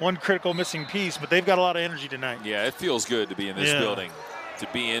critical missing piece, but they've got a lot of energy tonight. Yeah, it feels good to be in this building. To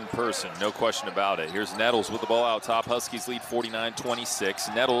be in person, no question about it. Here's Nettles with the ball out top. Huskies lead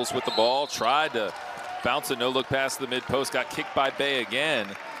 49-26. Nettles with the ball, tried to bounce a no-look pass to the mid-post, got kicked by Bay again.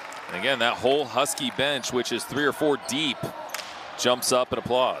 And again, that whole Husky bench, which is 3 or 4 deep, jumps up and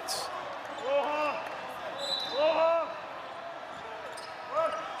applauds.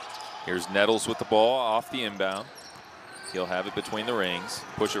 Here's Nettles with the ball off the inbound. He'll have it between the rings.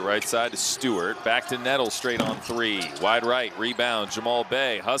 Push it right side to Stewart. Back to Nettles, straight on 3. Wide right, rebound, Jamal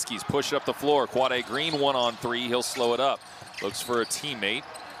Bay. Huskies push it up the floor. Quade Green 1-on-3. He'll slow it up. Looks for a teammate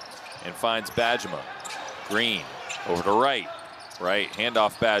and finds Badgema. Green over to right. Right,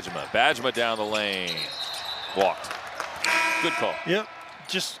 handoff Badgema. Badgema down the lane. Walked. Good call. Yep.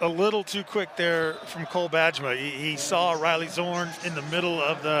 Just a little too quick there from Cole Badgema. He saw Riley Zorn in the middle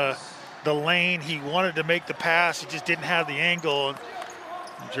of the lane. He wanted to make the pass. He just didn't have the angle and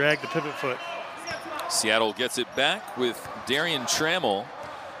dragged the pivot foot. Seattle gets it back with Darian Trammell.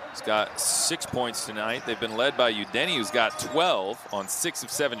 He's got 6 points tonight. They've been led by Udeni, who's got 12 on 6 of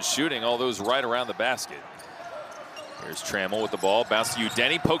 7 shooting, all those right around the basket. Here's Trammell with the ball. Bounce to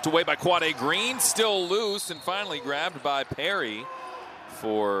Udeni, poked away by Quade Green, still loose, and finally grabbed by Perry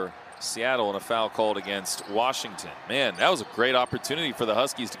for Seattle, and a foul called against Washington. Man, that was a great opportunity for the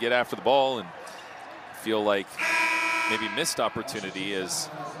Huskies to get after the ball, and feel like maybe missed opportunity as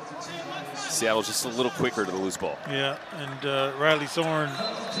Seattle's just a little quicker to the loose ball. Yeah, and Riley Zorn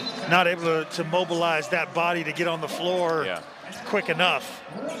not able to mobilize that body to get on the floor quick enough.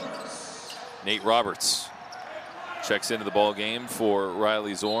 Nate Roberts checks into the ball game for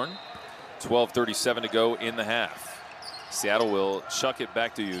Riley Zorn. 12:37 to go in the half. Seattle will chuck it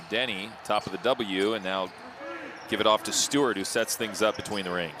back to Denny, top of the W, and now give it off to Stewart, who sets things up between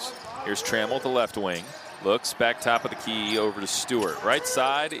the rings. Here's Trammell at the left wing. Looks back top of the key over to Stewart. Right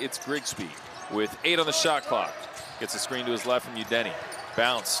side, it's Grigsby with 8 on the shot clock. Gets a screen to his left from Udeni.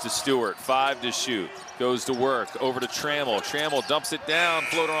 Bounce to Stewart, 5 to shoot. Goes to work, over to Trammell. Trammell dumps it down,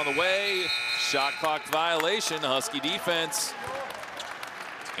 floater on the way. Shot clock violation, Husky defense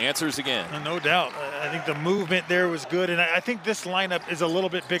answers again. No doubt. I think the movement there was good, and I think this lineup is a little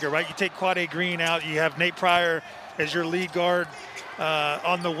bit bigger, right? You take Quade Green out, you have Nate Pryor as your lead guard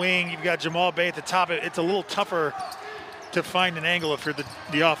on the wing. You've got Jamal Bay at the top. It's a little tougher to find an angle if you're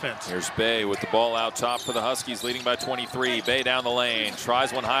the offense. Here's Bay with the ball out top for the Huskies, leading by 23. Bay down the lane,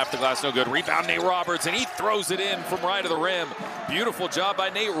 tries one high off the glass, no good. Rebound Nate Roberts, and he throws it in from right of the rim. Beautiful job by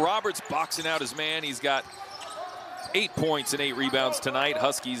Nate Roberts, boxing out his man. He's got 8 points and 8 rebounds tonight.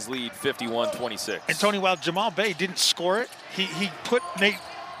 Huskies lead 51-26. And Tony, while Jamal Bay didn't score it, he put Nate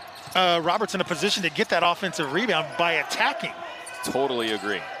Roberts in a position to get that offensive rebound by attacking. Totally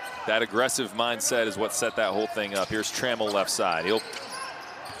agree. That aggressive mindset is what set that whole thing up. Here's Trammell left side. He'll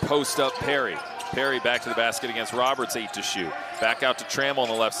post up Perry. Perry back to the basket against Roberts, 8 to shoot. Back out to Trammell on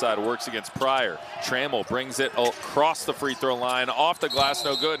the left side, works against Pryor. Trammell brings it across the free throw line, off the glass,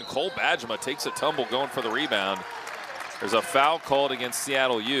 no good. And Cole Badgema takes a tumble going for the rebound. There's a foul called against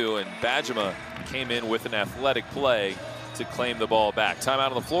Seattle U, and Badgema came in with an athletic play to claim the ball back. Timeout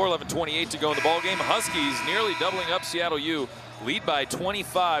on the floor, 11:28 to go in the ball game. Huskies nearly doubling up Seattle U. Lead by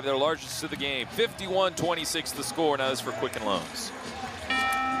 25, their largest of the game. 51-26 the score. Now this for Quicken Loans.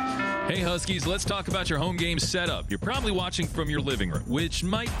 Hey Huskies, let's talk about your home game setup. You're probably watching from your living room, which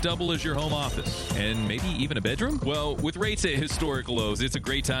might double as your home office, and maybe even a bedroom. Well, with rates at historic lows, it's a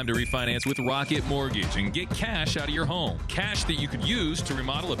great time to refinance with Rocket Mortgage and get cash out of your home. Cash that you could use to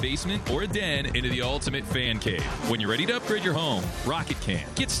remodel a basement or a den into the ultimate fan cave. When you're ready to upgrade your home, Rocket can.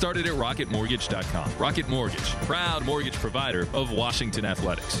 Get started at rocketmortgage.com. Rocket Mortgage, proud mortgage provider of Washington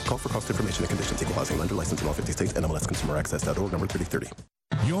Athletics. Call for cost information and conditions. Equal housing lender license in all 50 states. NMLSconsumeraccess.org, number 3030.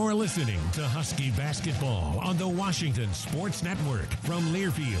 You're listening to Husky Basketball on the Washington Sports Network from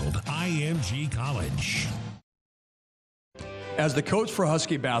Learfield, IMG College. As the coach for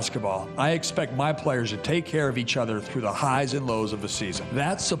Husky basketball, I expect my players to take care of each other through the highs and lows of the season.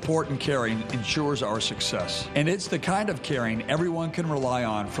 That support and caring ensures our success. And it's the kind of caring everyone can rely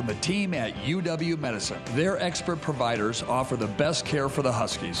on from the team at UW Medicine. Their expert providers offer the best care for the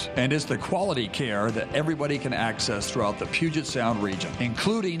Huskies. And it's the quality care that everybody can access throughout the Puget Sound region,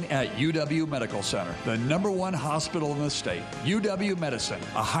 including at UW Medical Center, the #1 hospital in the state. UW Medicine,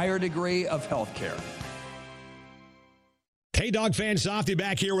 a higher degree of health care. Hey, Dog fan, Softy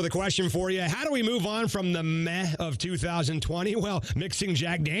back here with a question for you. How do we move on from the meh of 2020? Well, mixing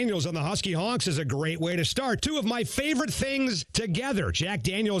Jack Daniels on the Husky Honks is a great way to start. Two of my favorite things together. Jack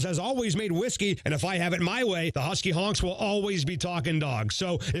Daniels has always made whiskey, and if I have it my way, the Husky Honks will always be talking dogs.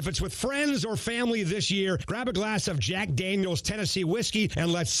 So if it's with friends or family this year, grab a glass of Jack Daniels Tennessee whiskey,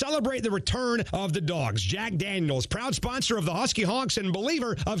 and let's celebrate the return of the dogs. Jack Daniels, proud sponsor of the Husky Honks and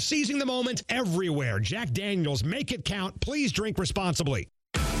believer of seizing the moment everywhere. Jack Daniels, make it count. Please drink responsibly.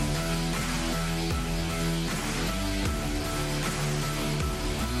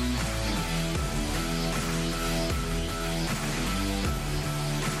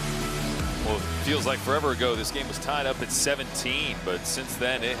 Well, it feels like forever ago this game was tied up at 17, but since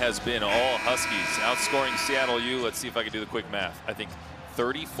then it has been all Huskies outscoring Seattle U. Let's see if I can do the quick math. I think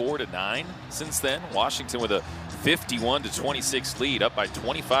 34-9 since then. Washington with a 51-26 lead, up by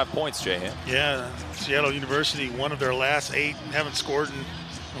 25 points, Jahan. Yeah, Seattle University, one of their last 8, haven't scored in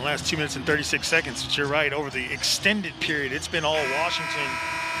the last 2 minutes and 36 seconds. But you're right, over the extended period, it's been all Washington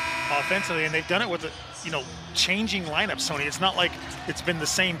offensively, and they've done it with changing lineups, Tony. It's not like it's been the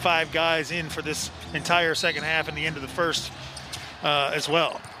same 5 guys in for this entire second half and the end of the first as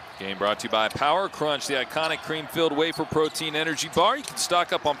well. Game brought to you by Power Crunch, the iconic cream-filled wafer protein energy bar. You can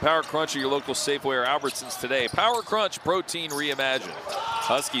stock up on Power Crunch at your local Safeway or Albertsons today. Power Crunch, protein reimagined.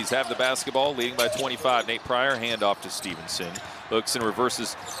 Huskies have the basketball, leading by 25. Nate Pryor, handoff to Stevenson. Looks and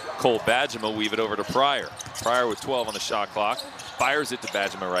reverses Cole Badgema, weave it over to Pryor. Pryor with 12 on the shot clock. Fires it to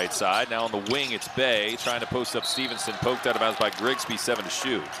Badgema right side. Now on the wing, it's Bay trying to post up Stevenson. Poked out of bounds by Grigsby, 7 to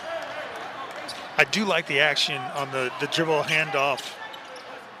shoot. I do like the action on the dribble handoff.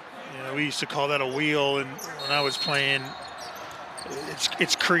 We used to call that a wheel, and when I was playing,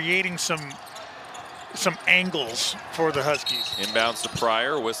 it's creating some angles for the Huskies. Inbounds to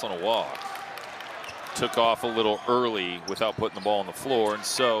Pryor, whistle and a walk. Took off a little early without putting the ball on the floor, and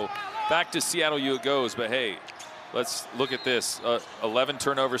so back to Seattle U it goes. But hey, Let's look at this. 11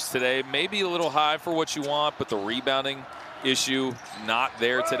 turnovers today. Maybe a little high for what you want, but the rebounding issue not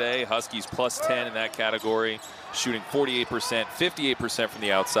there today. Huskies plus 10 in that category, shooting 48%, 58% from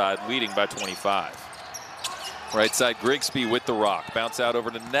the outside, leading by 25. Right side, Grigsby with the rock. Bounce out over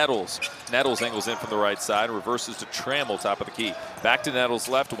to Nettles. Nettles angles in from the right side, reverses to Trammell, top of the key. Back to Nettles,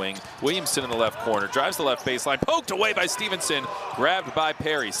 left wing. Williamson in the left corner. Drives the left baseline. Poked away by Stevenson. Grabbed by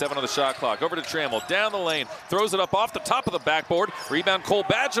Perry. 7 on the shot clock. Over to Trammell. Down the lane. Throws it up off the top of the backboard. Rebound Cole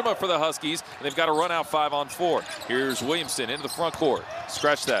Badgema for the Huskies. And they've got a run out 5-on-4. Here's Williamson into the front court.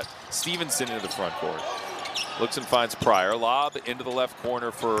 Scratch that. Stevenson into the front court. Looks and finds Pryor. Lob into the left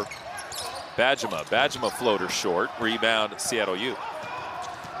corner for Badgema. Badgema floater short. Rebound Seattle U.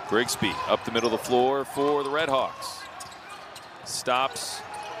 Grigsby up the middle of the floor for the Redhawks. Stops,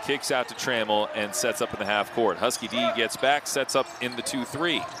 kicks out to Trammell, and sets up in the half court. Husky D gets back, sets up in the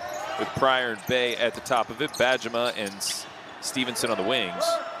 2-3 with Pryor and Bay at the top of it. Badgema and Stevenson on the wings,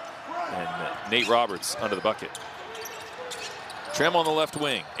 and Nate Roberts under the bucket. Trammell on the left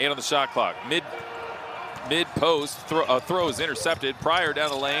wing. 8 on the shot clock. Mid post throw is intercepted. Pryor down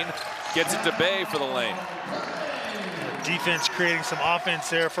the lane. Gets it to Bay for the lane. Defense creating some offense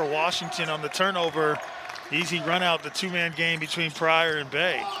there for Washington on the turnover. Easy run out, the two-man game between Pryor and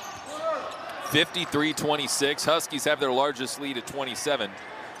Bay. 53-26. Huskies have their largest lead at 27.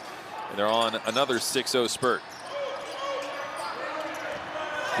 And they're on another 6-0 spurt.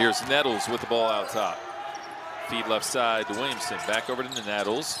 Here's Nettles with the ball out top. Feed left side to Williamson. Back over to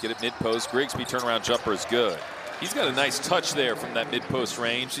Nettles. Get it mid-post. Grigsby turnaround jumper is good. He's got a nice touch there from that mid-post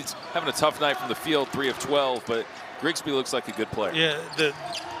range. He's having a tough night from the field, 3 of 12, but Grigsby looks like a good player. Yeah,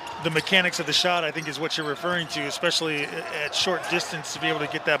 the mechanics of the shot, I think, is what you're referring to, especially at short distance to be able to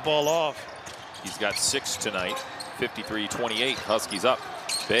get that ball off. He's got 6 tonight, 53-28. Huskies up.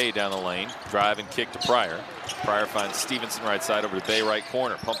 Bay down the lane. Drive and kick to Pryor. Pryor finds Stevenson right side over to Bay right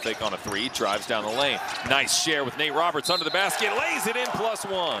corner. Pump fake on a 3. Drives down the lane. Nice share with Nate Roberts under the basket. Lays it in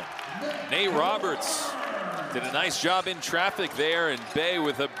 +1. Nate Roberts did a nice job in traffic there, and Bay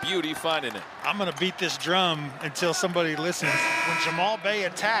with a beauty finding it. I'm going to beat this drum until somebody listens. When Jamal Bay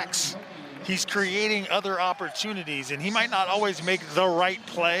attacks, he's creating other opportunities, and he might not always make the right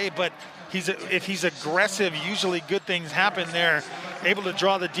play, but if he's aggressive, usually good things happen there. Able to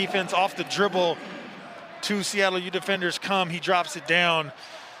draw the defense off the dribble. 2 Seattle U defenders come, he drops it down,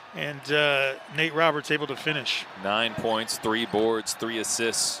 and Nate Roberts able to finish. 9 points, 3 boards, 3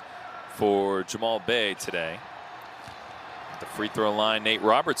 assists for Jamal Bay today. At the free throw line, Nate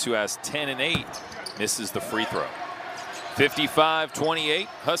Roberts, who has 10 and 8, misses the free throw. 55-28,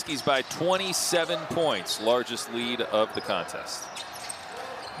 Huskies by 27 points, largest lead of the contest.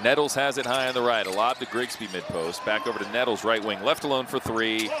 Nettles has it high on the right. A lob to Grigsby mid-post. Back over to Nettles, right wing. Left alone for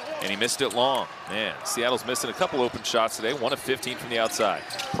 3, and he missed it long. Man, Seattle's missing a couple open shots today. 1 of 15 from the outside.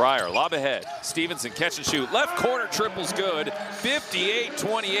 Pryor, lob ahead. Stevenson, catch and shoot. Left corner, triple's good.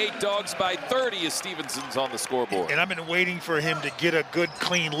 58-28, Dogs by 30 as Stevenson's on the scoreboard. And I've been waiting for him to get a good,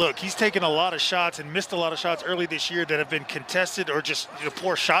 clean look. He's taken a lot of shots and missed a lot of shots early this year that have been contested or just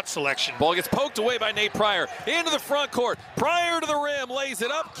poor shot selection. Ball gets poked away by Nate Pryor. Into the front court. Pryor to the rim, lays it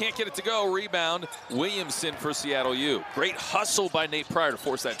up. Can't get it to go. Rebound, Williamson for Seattle U. Great hustle by Nate Pryor to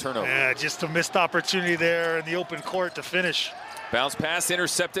force that turnover. Yeah, just a missed opportunity there in the open court to finish. Bounce pass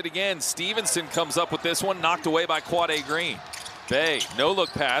intercepted again. Stevenson comes up with this one, knocked away by Quade Green. Bay, no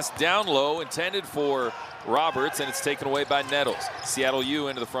look pass, down low, intended for Roberts, and it's taken away by Nettles. Seattle U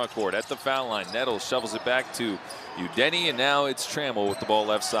into the front court at the foul line. Nettles shovels it back to Udeni, and now it's Trammell with the ball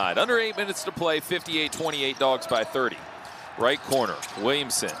left side. Under 8 minutes to play, 58-28, Dogs by 30. Right corner,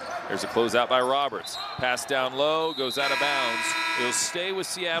 Williamson. There's a closeout by Roberts. Pass down low, goes out of bounds. It'll stay with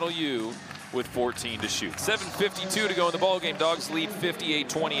Seattle U with 14 to shoot. 7:52 to go in the ballgame. Dogs lead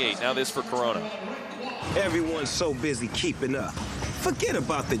 58-28. Now this for Corona. Everyone's so busy keeping up. Forget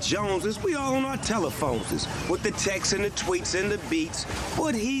about the Joneses. We all on our telephones with the texts and the tweets and the beats.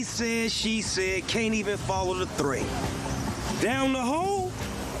 What he said, she said, can't even follow the thread. Down the hole,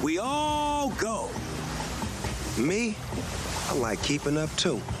 we all go. Me, I like keeping up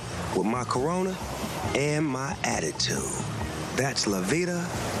too, with my Corona and my attitude. That's La Vida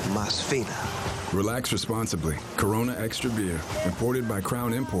Más Fina. Relax responsibly. Corona Extra Beer. Imported by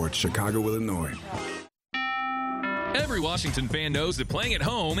Crown Imports, Chicago, Illinois. Every Washington fan knows that playing at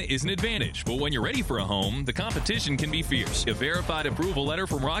home is an advantage, but when you're ready for a home, the competition can be fierce. A verified approval letter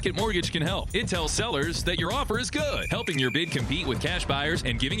from Rocket Mortgage can help. It tells sellers that your offer is good, helping your bid compete with cash buyers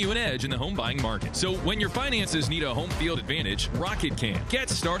and giving you an edge in the home buying market. So when your finances need a home field advantage, Rocket can. Get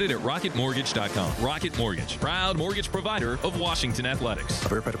started at rocketmortgage.com. Rocket Mortgage, proud mortgage provider of Washington Athletics. A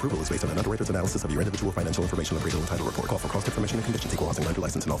verified approval is based on an underwriter's analysis of your individual financial information appraisal and title report. Call for cost information and conditions. Equal housing lender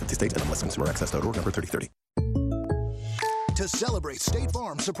license in all 50 states and MLSConsumerAccess.org number 3030. To celebrate State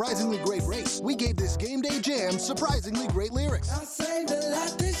Farm's surprisingly great race, we gave this game day jam surprisingly great lyrics. I saved a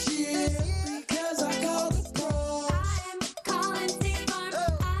lot this year because I called the pros. I am calling State Farm.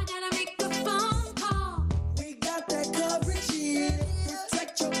 I gotta make a phone call. We got that coverage here.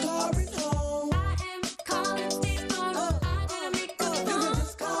 Protect your car and home. I am calling State Farm. I gotta make a phone call. You can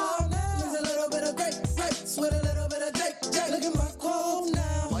just call now. There's a little bit of great rates with a little bit of Jake. Look at my quote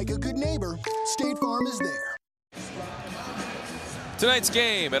now. Like a good neighbor, State Farm is there. Tonight's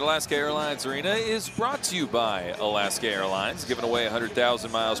game at Alaska Airlines Arena is brought to you by Alaska Airlines, giving away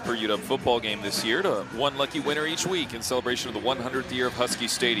 100,000 miles per UW football game this year to one lucky winner each week in celebration of the 100th year of Husky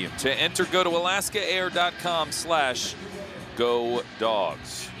Stadium. To enter, go to alaskaair.com/go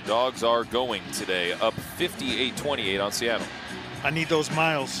dogs. Dogs are going today, up 58-28 on Seattle. I need those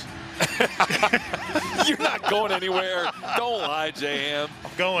miles. You're not going anywhere. Don't lie, J-Ham.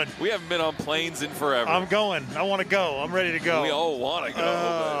 I'm going. We haven't been on planes in forever. I'm going. I want to go. I'm ready to go. We all want to go,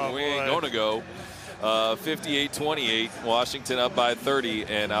 but we ain't going to go. 58-28, Washington up by 30.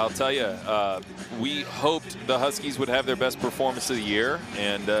 And I'll tell you, we hoped the Huskies would have their best performance of the year,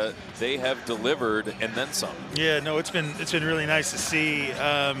 and they have delivered and then some. Yeah, no, it's been really nice to see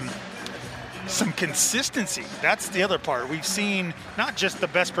some consistency. That's the other part. We've seen not just the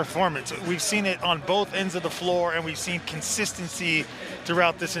best performance, we've seen it on both ends of the floor, and we've seen consistency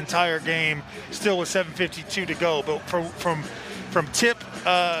throughout this entire game, still with 7:52 to go. But from tip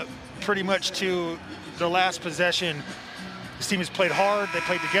pretty much to the last possession, this team has played hard, they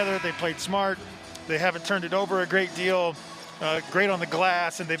played together, they played smart, they haven't turned it over a great deal. Great on the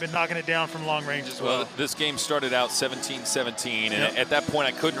glass, and they've been knocking it down from long range as well. This game started out 17-17, and at that point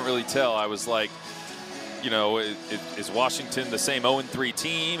I couldn't really tell. I was like, is Washington the same 0-3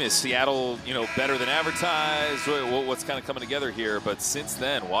 team? Is Seattle, better than advertised? What's kind of coming together here? But since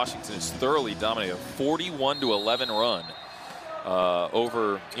then, Washington has thoroughly dominated. A 41-11 run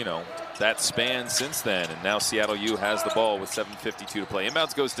over, that span since then. And now Seattle U has the ball with 7:52 to play.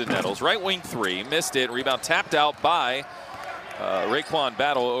 Inbounds goes to Nettles. Right wing three, missed it. Rebound tapped out by Raekwon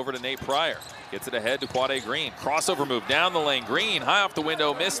Battle over to Nate Pryor. Gets it ahead to Quade Green. Crossover move down the lane. Green high off the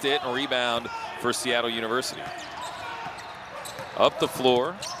window, missed it, and rebound for Seattle University. Up the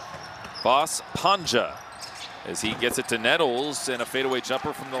floor, Boss Panja as he gets it to Nettles, and a fadeaway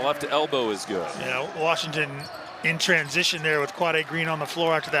jumper from the left elbow is good. Yeah, Washington in transition there with Quade Green on the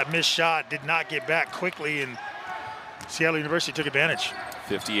floor after that missed shot. Did not get back quickly, and Seattle University took advantage.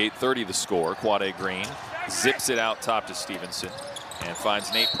 58-30 the score. Quade Green zips it out top to Stevenson and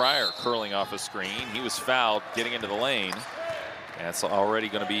finds Nate Pryor curling off a screen. He was fouled getting into the lane. That's already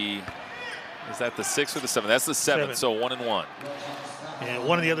going to be, is that the 6th or the 7th? That's the 7th, so 1-1. And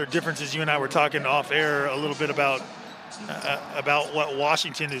one of the other differences, you and I were talking off air a little bit about what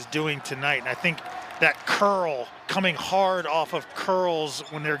Washington is doing tonight. And I think that curl, coming hard off of curls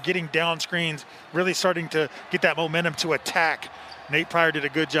when they're getting down screens, really starting to get that momentum to attack. Nate Pryor did a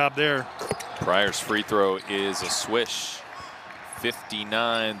good job there. Pryor's free throw is a swish.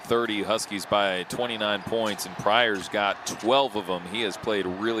 59-30, Huskies by 29 points, and Pryor's got 12 of them. He has played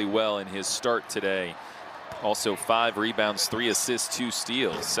really well in his start today. Also 5 rebounds, 3 assists, 2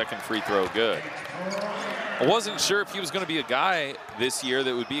 steals. Second free throw good. I wasn't sure if he was going to be a guy this year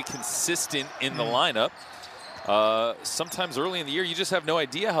that would be consistent in the lineup. Sometimes early in the year, you just have no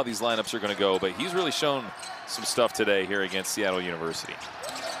idea how these lineups are going to go, but he's really shown some stuff today here against Seattle University.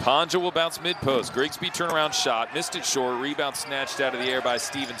 Panja will bounce mid-post. Grigsby turnaround shot, missed it short. Rebound snatched out of the air by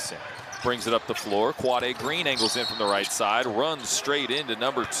Stevenson. Brings it up the floor. Quade Green angles in from the right side, runs straight into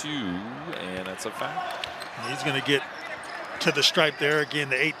number 2, and that's a foul. He's going to get to the stripe there. Again,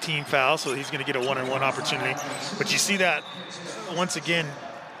 the 18 foul, so he's going to get a 1-on-1 opportunity. But you see that, once again,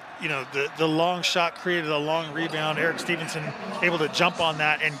 the long shot created a long rebound. Eric Stevenson able to jump on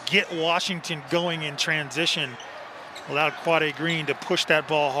that and get Washington going in transition. Allowed Quade Green to push that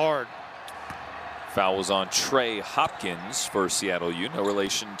ball hard. Foul was on Trey Hopkins for Seattle U. No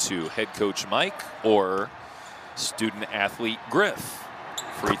relation to head coach Mike or student athlete Griff.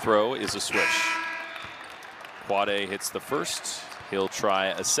 Free throw is a swish. Quade hits the first. He'll try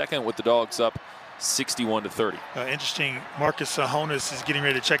a second with the Dogs up 61-30. Interesting, Marcus Sahonis is getting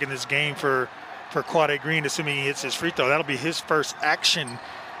ready to check in this game for for Quade Green, assuming he hits his free throw. That'll be his first action.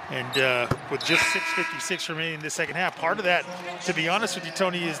 And with just 6:56 remaining in the second half, part of that, to be honest with you,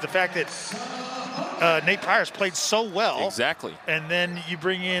 Tony, is the fact that Nate Pryor's played so well. Exactly. And then you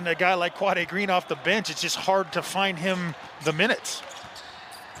bring in a guy like Quade Green off the bench. It's just hard to find him the minutes.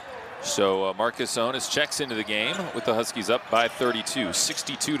 So Marcus Sahonis checks into the game with the Huskies up by 32,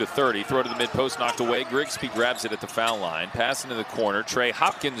 62-30. Throw to the mid-post, knocked away. Grigsby grabs it at the foul line. Pass into the corner. Trey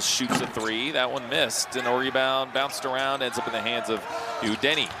Hopkins shoots a three. That one missed. And a rebound bounced around, ends up in the hands of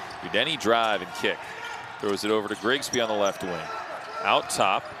Udeni. Udeni drive and kick. Throws it over to Grigsby on the left wing. Out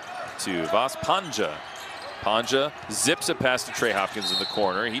top to Vas Panja. Panja zips it past to Trey Hopkins in the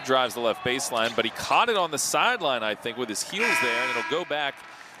corner. He drives the left baseline, but he caught it on the sideline, I think, with his heels there, and it'll go back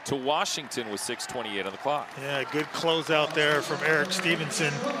to Washington with 6:28 on the clock. Yeah, good closeout there from Eric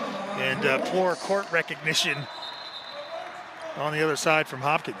Stevenson, and poor court recognition on the other side from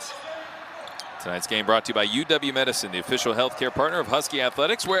Hopkins. Tonight's game brought to you by UW Medicine, the official healthcare partner of Husky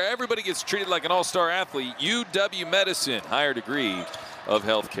Athletics, where everybody gets treated like an all-star athlete. UW Medicine, higher degree of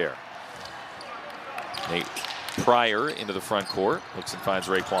healthcare. Nate Pryor into the front court. Looks and finds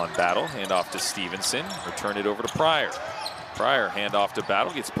Raekwon Battle. Hand off to Stevenson. Return it over to Pryor. Pryor hand off to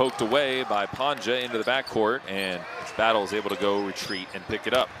Battle. Gets poked away by Panja into the backcourt. And Battle is able to go retreat and pick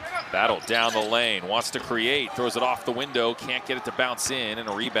it up. Battle down the lane. Wants to create. Throws it off the window. Can't get it to bounce in. And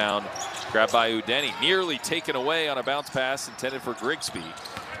a rebound grabbed by Udeni. Nearly taken away on a bounce pass intended for Grigsby.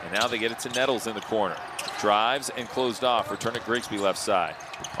 And now they get it to Nettles in the corner. Drives and closed off. Return it Grigsby left side.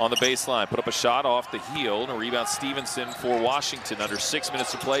 On the baseline, put up a shot off the heel. And a rebound Stevenson for Washington. Under 6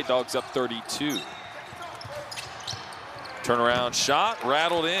 minutes to play. Dogs up 32. Turnaround shot,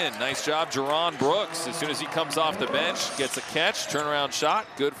 rattled in. Nice job, Jerron Brooks. As soon as he comes off the bench, gets a catch. Turnaround shot,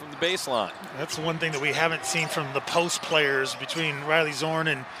 good from the baseline. That's one thing that we haven't seen from the post players between Riley Zorn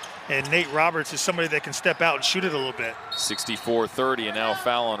and Nate Roberts, is somebody that can step out and shoot it a little bit. 64-30, and now a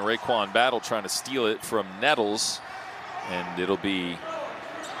foul on Raekwon Battle, trying to steal it from Nettles. And it'll be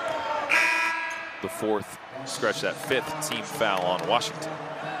the fifth team foul on Washington.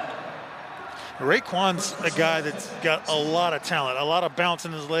 Raekwon's a guy that's got a lot of talent, a lot of bounce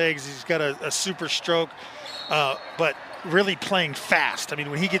in his legs. He's got a super stroke, but really playing fast. I mean,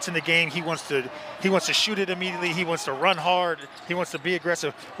 when he gets in the game, he wants to shoot it immediately. He wants to run hard. He wants to be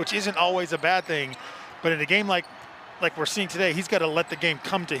aggressive, which isn't always a bad thing. But in a game like we're seeing today, he's got to let the game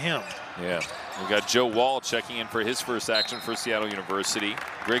come to him. Yeah, we got Joe Wall checking in for his first action for Seattle University.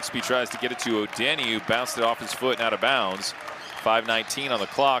 Grigsby tries to get it to Udeni, who bounced it off his foot and out of bounds. 5:19 on the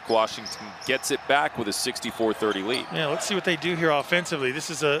clock. Washington gets it back with a 64-30 lead. Yeah, let's see what they do here offensively.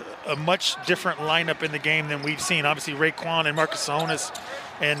 This is a much different lineup in the game than we've seen. Obviously, Raekwon and Marcus Sahonis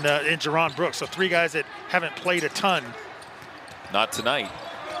and Jerron Brooks. So three guys that haven't played a ton. Not tonight,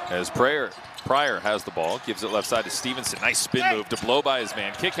 as Pryor has the ball, gives it left side to Stevenson. Nice spin move to blow by his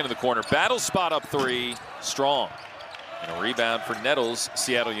man. Kick into the corner. Battle spot up three. Strong. And a rebound for Nettles,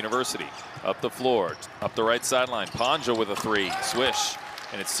 Seattle University. Up the floor, up the right sideline. Panja with a three. Swish.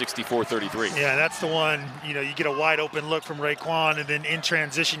 And it's 64-33. Yeah, that's the one. You know, you get a wide open look from Raekwon, and then in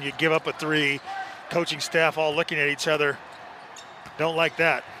transition, you give up a three. Coaching staff all looking at each other. Don't like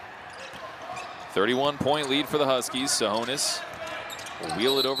that. 31-point lead for the Huskies. Sahonis will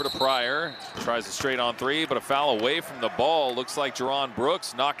wheel it over to Pryor. Tries a straight on three, but a foul away from the ball. Looks like Jerron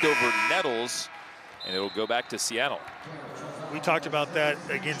Brooks knocked over Nettles, and it'll go back to Seattle. We talked about that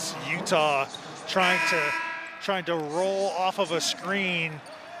against Utah, trying to roll off of a screen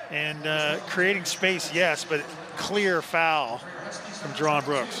and creating space, yes, but clear foul from Jerron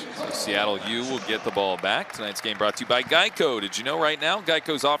Brooks. So Seattle U will get the ball back. Tonight's game brought to you by Geico. Did you know right now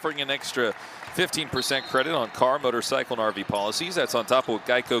Geico's offering an extra 15% credit on car, motorcycle, and RV policies? That's on top of what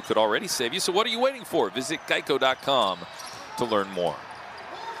Geico could already save you. So what are you waiting for? Visit geico.com to learn more.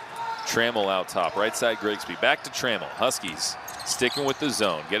 Trammell out top, right side Grigsby. Back to Trammell. Huskies sticking with the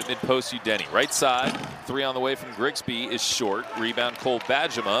zone. Get it mid-post Udeni. Right side, three on the way from Grigsby is short. Rebound Cole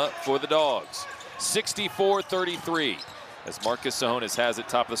Badgema for the Dogs. 64-33 as Marcus Sahonis has it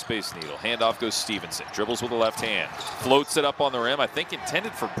top of the Space Needle. Handoff goes Stevenson. Dribbles with the left hand. Floats it up on the rim. I think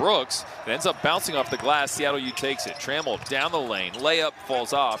intended for Brooks. It ends up bouncing off the glass. Seattle U takes it. Trammell down the lane. Layup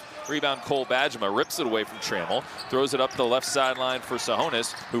falls off. Rebound Cole Badgema rips it away from Trammell. Throws it up the left sideline for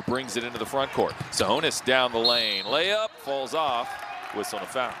Sahonis, who brings it into the front court. Sahonis down the lane. Layup falls off. Whistle and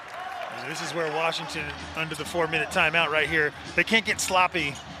a foul. And this is where Washington, under the 4-minute timeout right here, they can't get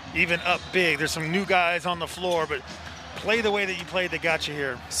sloppy even up big. There's some new guys on the floor, but play the way that you played that got you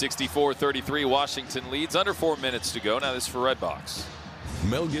here. 64-33, Washington leads. Under 4 minutes to go. Now this for Redbox.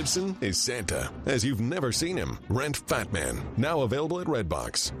 Mel Gibson is Santa, as you've never seen him. Rent Fat Man, now available at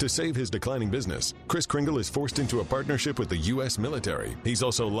Redbox. To save his declining business, Kris Kringle is forced into a partnership with the U.S. military. He's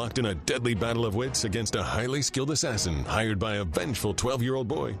also locked in a deadly battle of wits against a highly skilled assassin hired by a vengeful 12-year-old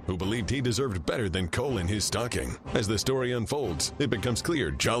boy who believed he deserved better than coal in his stocking. As the story unfolds, it becomes clear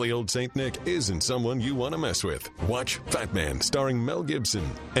jolly old Saint Nick isn't someone you want to mess with. Watch Fat Man starring Mel Gibson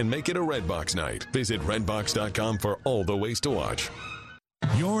and make it a Redbox night. Visit redbox.com for all the ways to watch.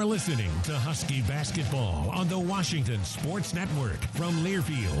 You're listening to Husky Basketball on the Washington Sports Network from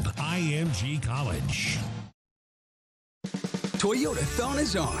Learfield, IMG College. Toyotathon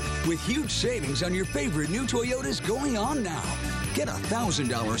is on with huge savings on your favorite new Toyotas going on now. Get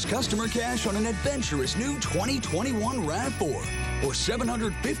 $1,000 customer cash on an adventurous new 2021 RAV4 or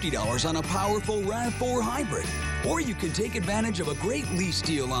 $750 on a powerful RAV4 hybrid. Or you can take advantage of a great lease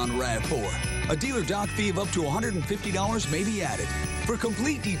deal on RAV4. A dealer dock fee of up to $150 may be added. For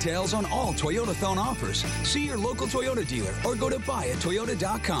complete details on all Toyotathon offers, see your local Toyota dealer or go to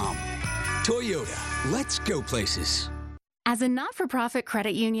buyatoyota.com. Toyota, let's go places. As a not-for-profit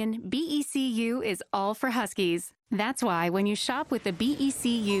credit union, BECU is all for Huskies. That's why when you shop with the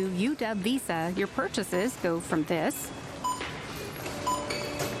BECU UW Visa, your purchases go from this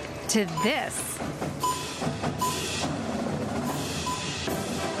to this.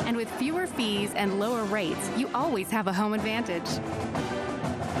 And with fewer fees and lower rates, you always have a home advantage.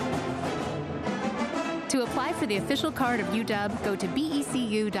 To apply for the official card of UW, go to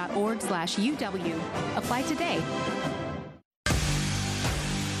becu.org/UW. Apply today.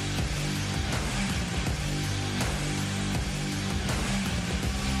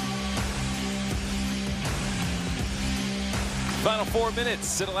 Final 4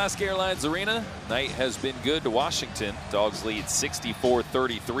 minutes at Alaska Airlines Arena. Night has been good to Washington. Dogs lead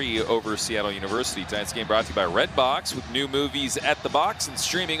 64-33 over Seattle University. Tonight's game brought to you by Redbox with new movies at the box and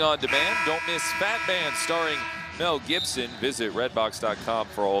streaming on demand. Don't miss Fat Man starring Mel Gibson. Visit redbox.com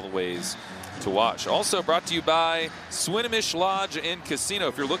for all the ways to watch. Also brought to you by Swinomish Lodge and Casino.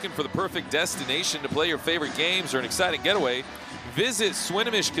 If you're looking for the perfect destination to play your favorite games or an exciting getaway, visit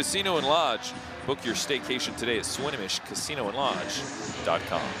Swinomish Casino and Lodge. Book your staycation today at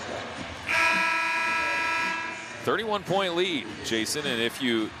SwinomishCasinoandLodge.com. 31-point lead, Jason, and if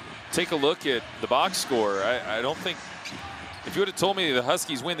you take a look at the box score, I don't think, if you would have told me the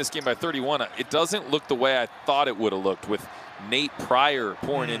Huskies win this game by 31, it doesn't look the way I thought it would have looked, with Nate Pryor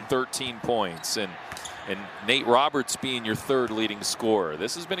pouring in 13 points and Nate Roberts being your third leading scorer.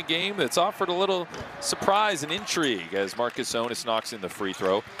 This has been a game that's offered a little surprise and intrigue as Marcus Sahonis knocks in the free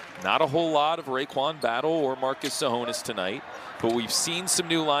throw. Not a whole lot of Raekwon Battle or Marcus Sahonis tonight, but we've seen some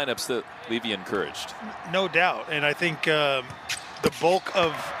new lineups that leave you encouraged. No doubt, and I think the bulk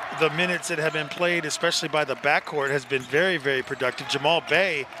of the minutes that have been played, especially by the backcourt, has been very, very productive. Jamal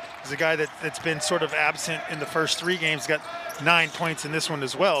Bay is a guy that's been sort of absent in the first 3 games, got 9 points in this one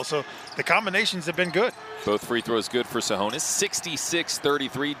as well. So the combinations have been good. Both free throws good for Sahonis.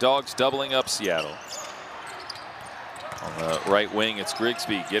 66-33, Dogs doubling up Seattle. On the right wing, it's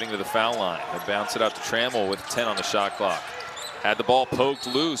Grigsby getting to the foul line. They bounce it out to Trammell with 10 on the shot clock. Had the ball poked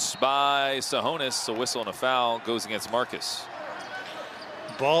loose by Sahonis. A whistle and a foul goes against Marcus.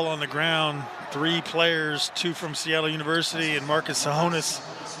 Ball on the ground, 3 players, 2 from Seattle University, and Marcus Sahonis.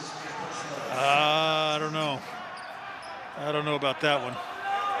 I don't know. I don't know about that one.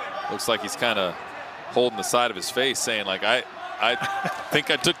 Looks like he's kind of holding the side of his face, saying, like, I think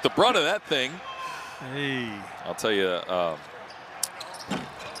I took the brunt of that thing. Hey. I'll tell you,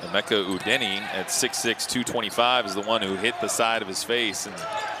 Emeka Udeni at 6'6", 225 is the one who hit the side of his face, and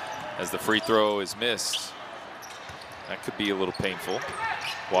as the free throw is missed, that could be a little painful.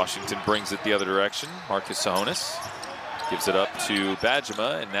 Washington brings it the other direction. Marcus Sahonis gives it up to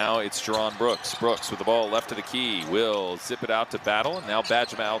Badgema, and now it's Jerron Brooks. Brooks with the ball left of the key will zip it out to Battle, and now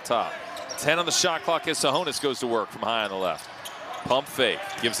Badgema out top. 10 on the shot clock as Sahonis goes to work from high on the left. Pump fake,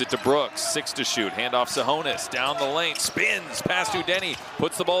 gives it to Brooks, 6 to shoot, handoff Sahonis, down the lane, spins past Udeni,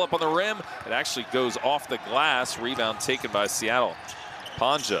 puts the ball up on the rim. It actually goes off the glass, rebound taken by Seattle.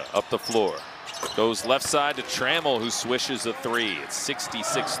 Panja up the floor. Goes left side to Trammell, who swishes a 3. It's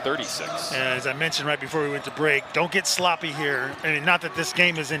 66-36. And as I mentioned right before we went to break, don't get sloppy here. I mean, not that this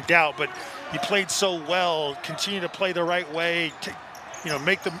game is in doubt, but you played so well. Continue to play the right way.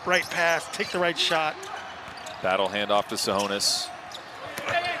 Make the right pass, take the right shot. Battle handoff to Sahonis.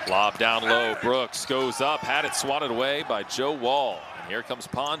 Lob down low. Brooks goes up, had it swatted away by Joe Wall. And here comes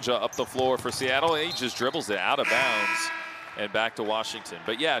Panja up the floor for Seattle. He just dribbles it out of bounds and back to Washington.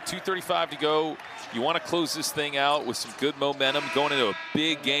 But yeah, 2:35 to go. You want to close this thing out with some good momentum going into a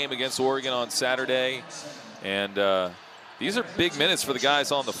big game against Oregon on Saturday. And these are big minutes for the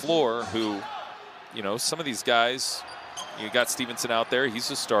guys on the floor who, you know, some of these guys, you got Stevenson out there.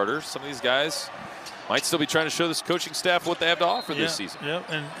 He's a starter. Some of these guys might still be trying to show this coaching staff what they have to offer this season. Yeah,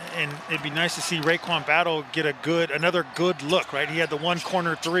 and it'd be nice to see Raekwon Battle get another good look, right? He had the one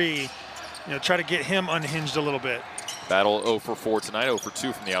corner three, you know, try to get him unhinged a little bit. Battle 0 for 4 tonight, 0 for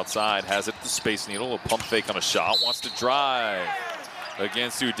 2 from the outside. Has it at the Space Needle, a pump fake on a shot, wants to drive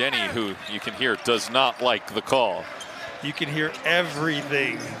against Udeni, who you can hear does not like the call. You can hear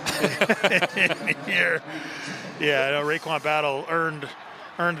everything in here. Yeah, I know Raekwon Battle earned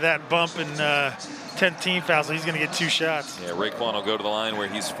that bump in 10th team foul, so he's going to get 2 shots. Yeah, Raekwon will go to the line where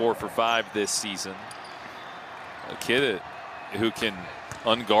he's 4 for 5 this season. A kid who can,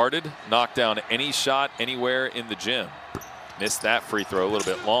 unguarded, knock down any shot anywhere in the gym. Missed that free throw, a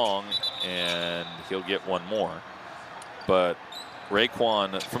little bit long, and he'll get one more. But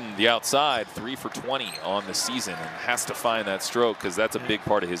Raekwon from the outside, 3 for 20 on the season, and has to find that stroke because that's a big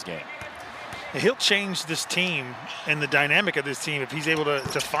part of his game. He'll change this team and the dynamic of this team if he's able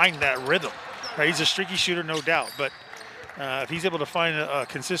to find that rhythm. Right? He's a streaky shooter, no doubt, but if he's able to find a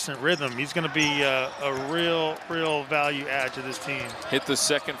consistent rhythm, he's going to be a real value add to this team. Hit the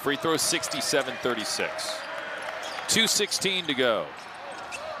second free throw, 67-36. 2:16 to go.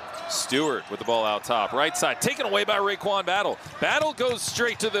 Stewart with the ball out top, right side, taken away by Raekwon Battle. Battle goes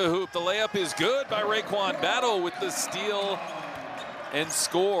straight to the hoop. The layup is good by Raekwon Battle with the steal and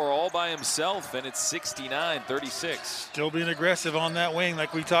score all by himself, and it's 69-36. Still being aggressive on that wing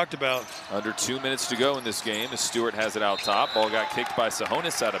like we talked about. Under 2 minutes to go in this game as Stewart has it out top. Ball got kicked by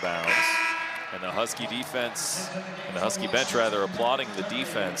Sahonis out of bounds. And the Husky defense, and the Husky bench rather, applauding the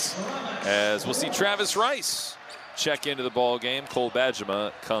defense as we'll see Travis Rice check into the ball game. Cole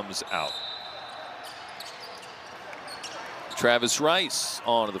Bajema comes out. Travis Rice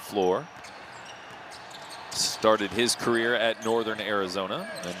onto the floor. Started his career at Northern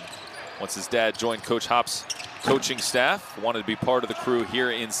Arizona, and once his dad joined Coach Hop's coaching staff, wanted to be part of the crew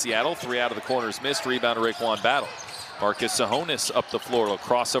here in Seattle. 3 out of the corners missed. Rebound to Raekwon Battle. Marcus Sahonis up the floor. A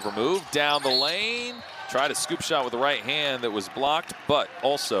crossover move down the lane. Tried a scoop shot with the right hand that was blocked, but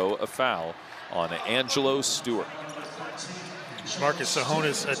also a foul on Angelo Stewart. Marcus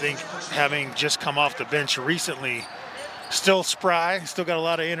Sahonis, I think, having just come off the bench recently, still spry, still got a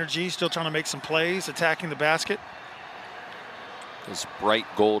lot of energy, still trying to make some plays, attacking the basket. Those bright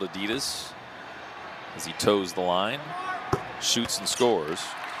gold Adidas as he toes the line, shoots and scores.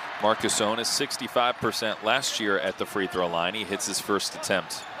 Marcus Sahonis, 65% last year at the free throw line. He hits his first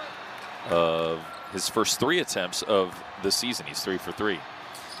attempt of his first 3 attempts of the season. He's 3 for 3.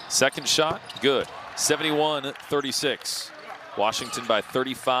 Second shot, good. 71-36. Washington by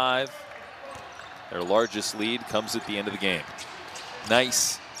 35. Their largest lead comes at the end of the game.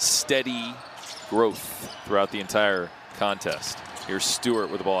 Nice, steady growth throughout the entire contest. Here's Stewart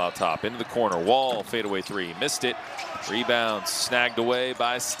with the ball out top. Into the corner. Wall, fadeaway 3. Missed it. Rebound snagged away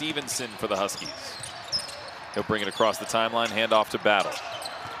by Stevenson for the Huskies. He'll bring it across the timeline. Hand off to Battle.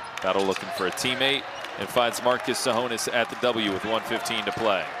 Battle looking for a teammate and finds Marcus Sahonis at the W with 1:15 to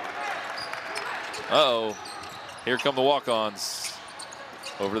play. Uh-oh. Here come the walk-ons.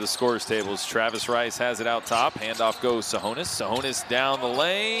 Over to the scorers tables. Travis Rice has it out top. Handoff goes Sahonis. Sahonis down the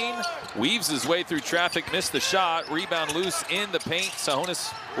lane. Weaves his way through traffic. Missed the shot. Rebound loose in the paint.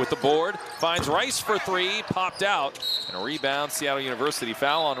 Sahonis with the board. Finds Rice for 3. Popped out. And a rebound. Seattle University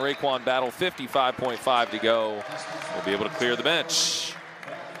foul on Raekwon Battle. 55.5 to go. We'll be able to clear the bench.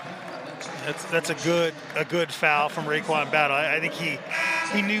 That's a good foul from Raekwon Battle. I think he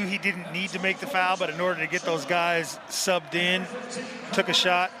knew he didn't need to make the foul, but in order to get those guys subbed in, took a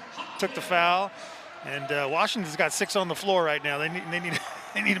shot, took the foul, and Washington's got 6 on the floor right now. They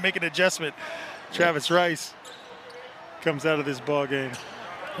need to make an adjustment. Travis Rice comes out of this ball game.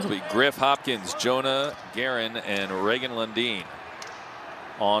 It'll be Griff Hopkins, Jonah Guerin, and Reagan Lundeen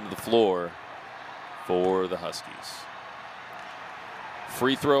on the floor for the Huskies.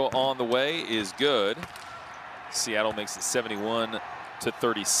 Free throw on the way is good. Seattle makes it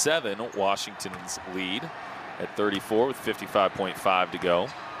 71-37. Washington's lead at 34 with 55.5 to go.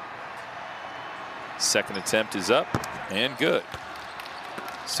 Second attempt is up and good.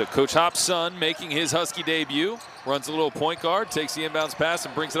 So Coach Hop's son making his Husky debut. Runs a little point guard, takes the inbounds pass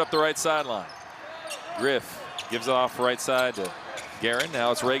and brings it up the right sideline. Griff gives it off right side to Guerin.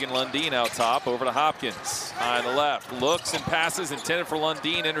 Now it's Reagan Lundeen out top, over to Hopkins. High on the left, looks and passes intended for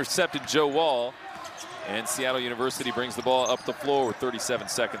Lundeen, intercepted Joe Wall. And Seattle University brings the ball up the floor with 37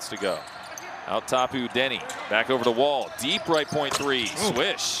 seconds to go. Out top, Udeni. Back over to Wall. Deep right point 3.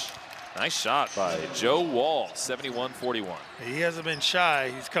 Swish. Nice shot by Joe Wall, 71-41. He hasn't been shy.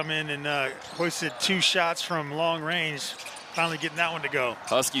 He's come in and hoisted 2 shots from long range, finally getting that one to go.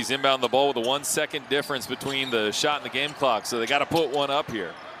 Huskies inbound the ball with a 1 second difference between the shot and the game clock, so they got to put one up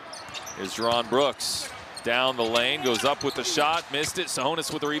here. Here's Jerron Brooks down the lane, goes up with the shot, missed it.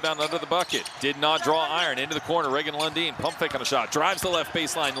 Sahonis with the rebound under the bucket. Did not draw iron, into the corner. Reagan Lundeen, pump fake on a shot, drives the left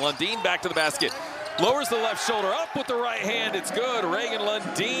baseline. Lundeen back to the basket. Lowers the left shoulder, up with the right hand. It's good. Reagan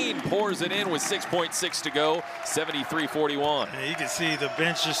Lundeen pours it in with 6.6 to go, 73-41. Yeah, you can see the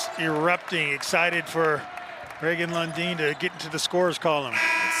bench just erupting, excited for Reagan Lundeen to get into the scorers column.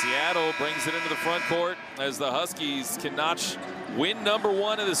 And Seattle brings it into the front court as the Huskies can notch win number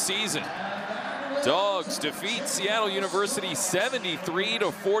 1 of the season. Dogs defeat Seattle University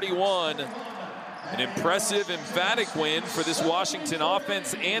 73-41. An impressive, emphatic win for this Washington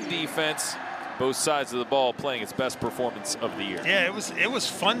offense and defense. Both sides of the ball playing its best performance of the year. Yeah, it was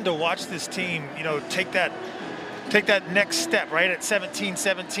fun to watch this team, take that next step, right? At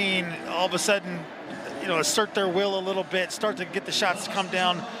 17-17, all of a sudden, assert their will a little bit, start to get the shots to come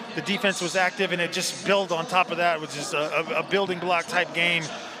down. The defense was active, and it just built on top of that, which is a building block type game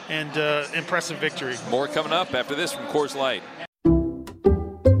and impressive victory. More coming up after this from Coors Light.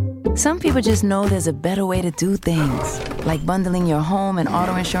 Some people just know there's a better way to do things, like bundling your home and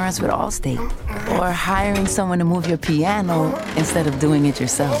auto insurance with Allstate, or hiring someone to move your piano instead of doing it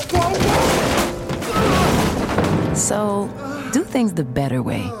yourself. So, do things the better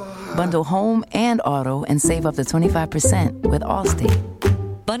way. Bundle home and auto and save up to 25% with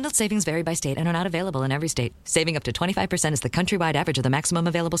Allstate. Bundled savings vary by state and are not available in every state. Saving up to 25% is the countrywide average of the maximum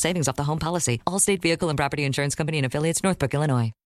available savings off the home policy. Allstate Vehicle and Property Insurance Company and affiliates, Northbrook, Illinois.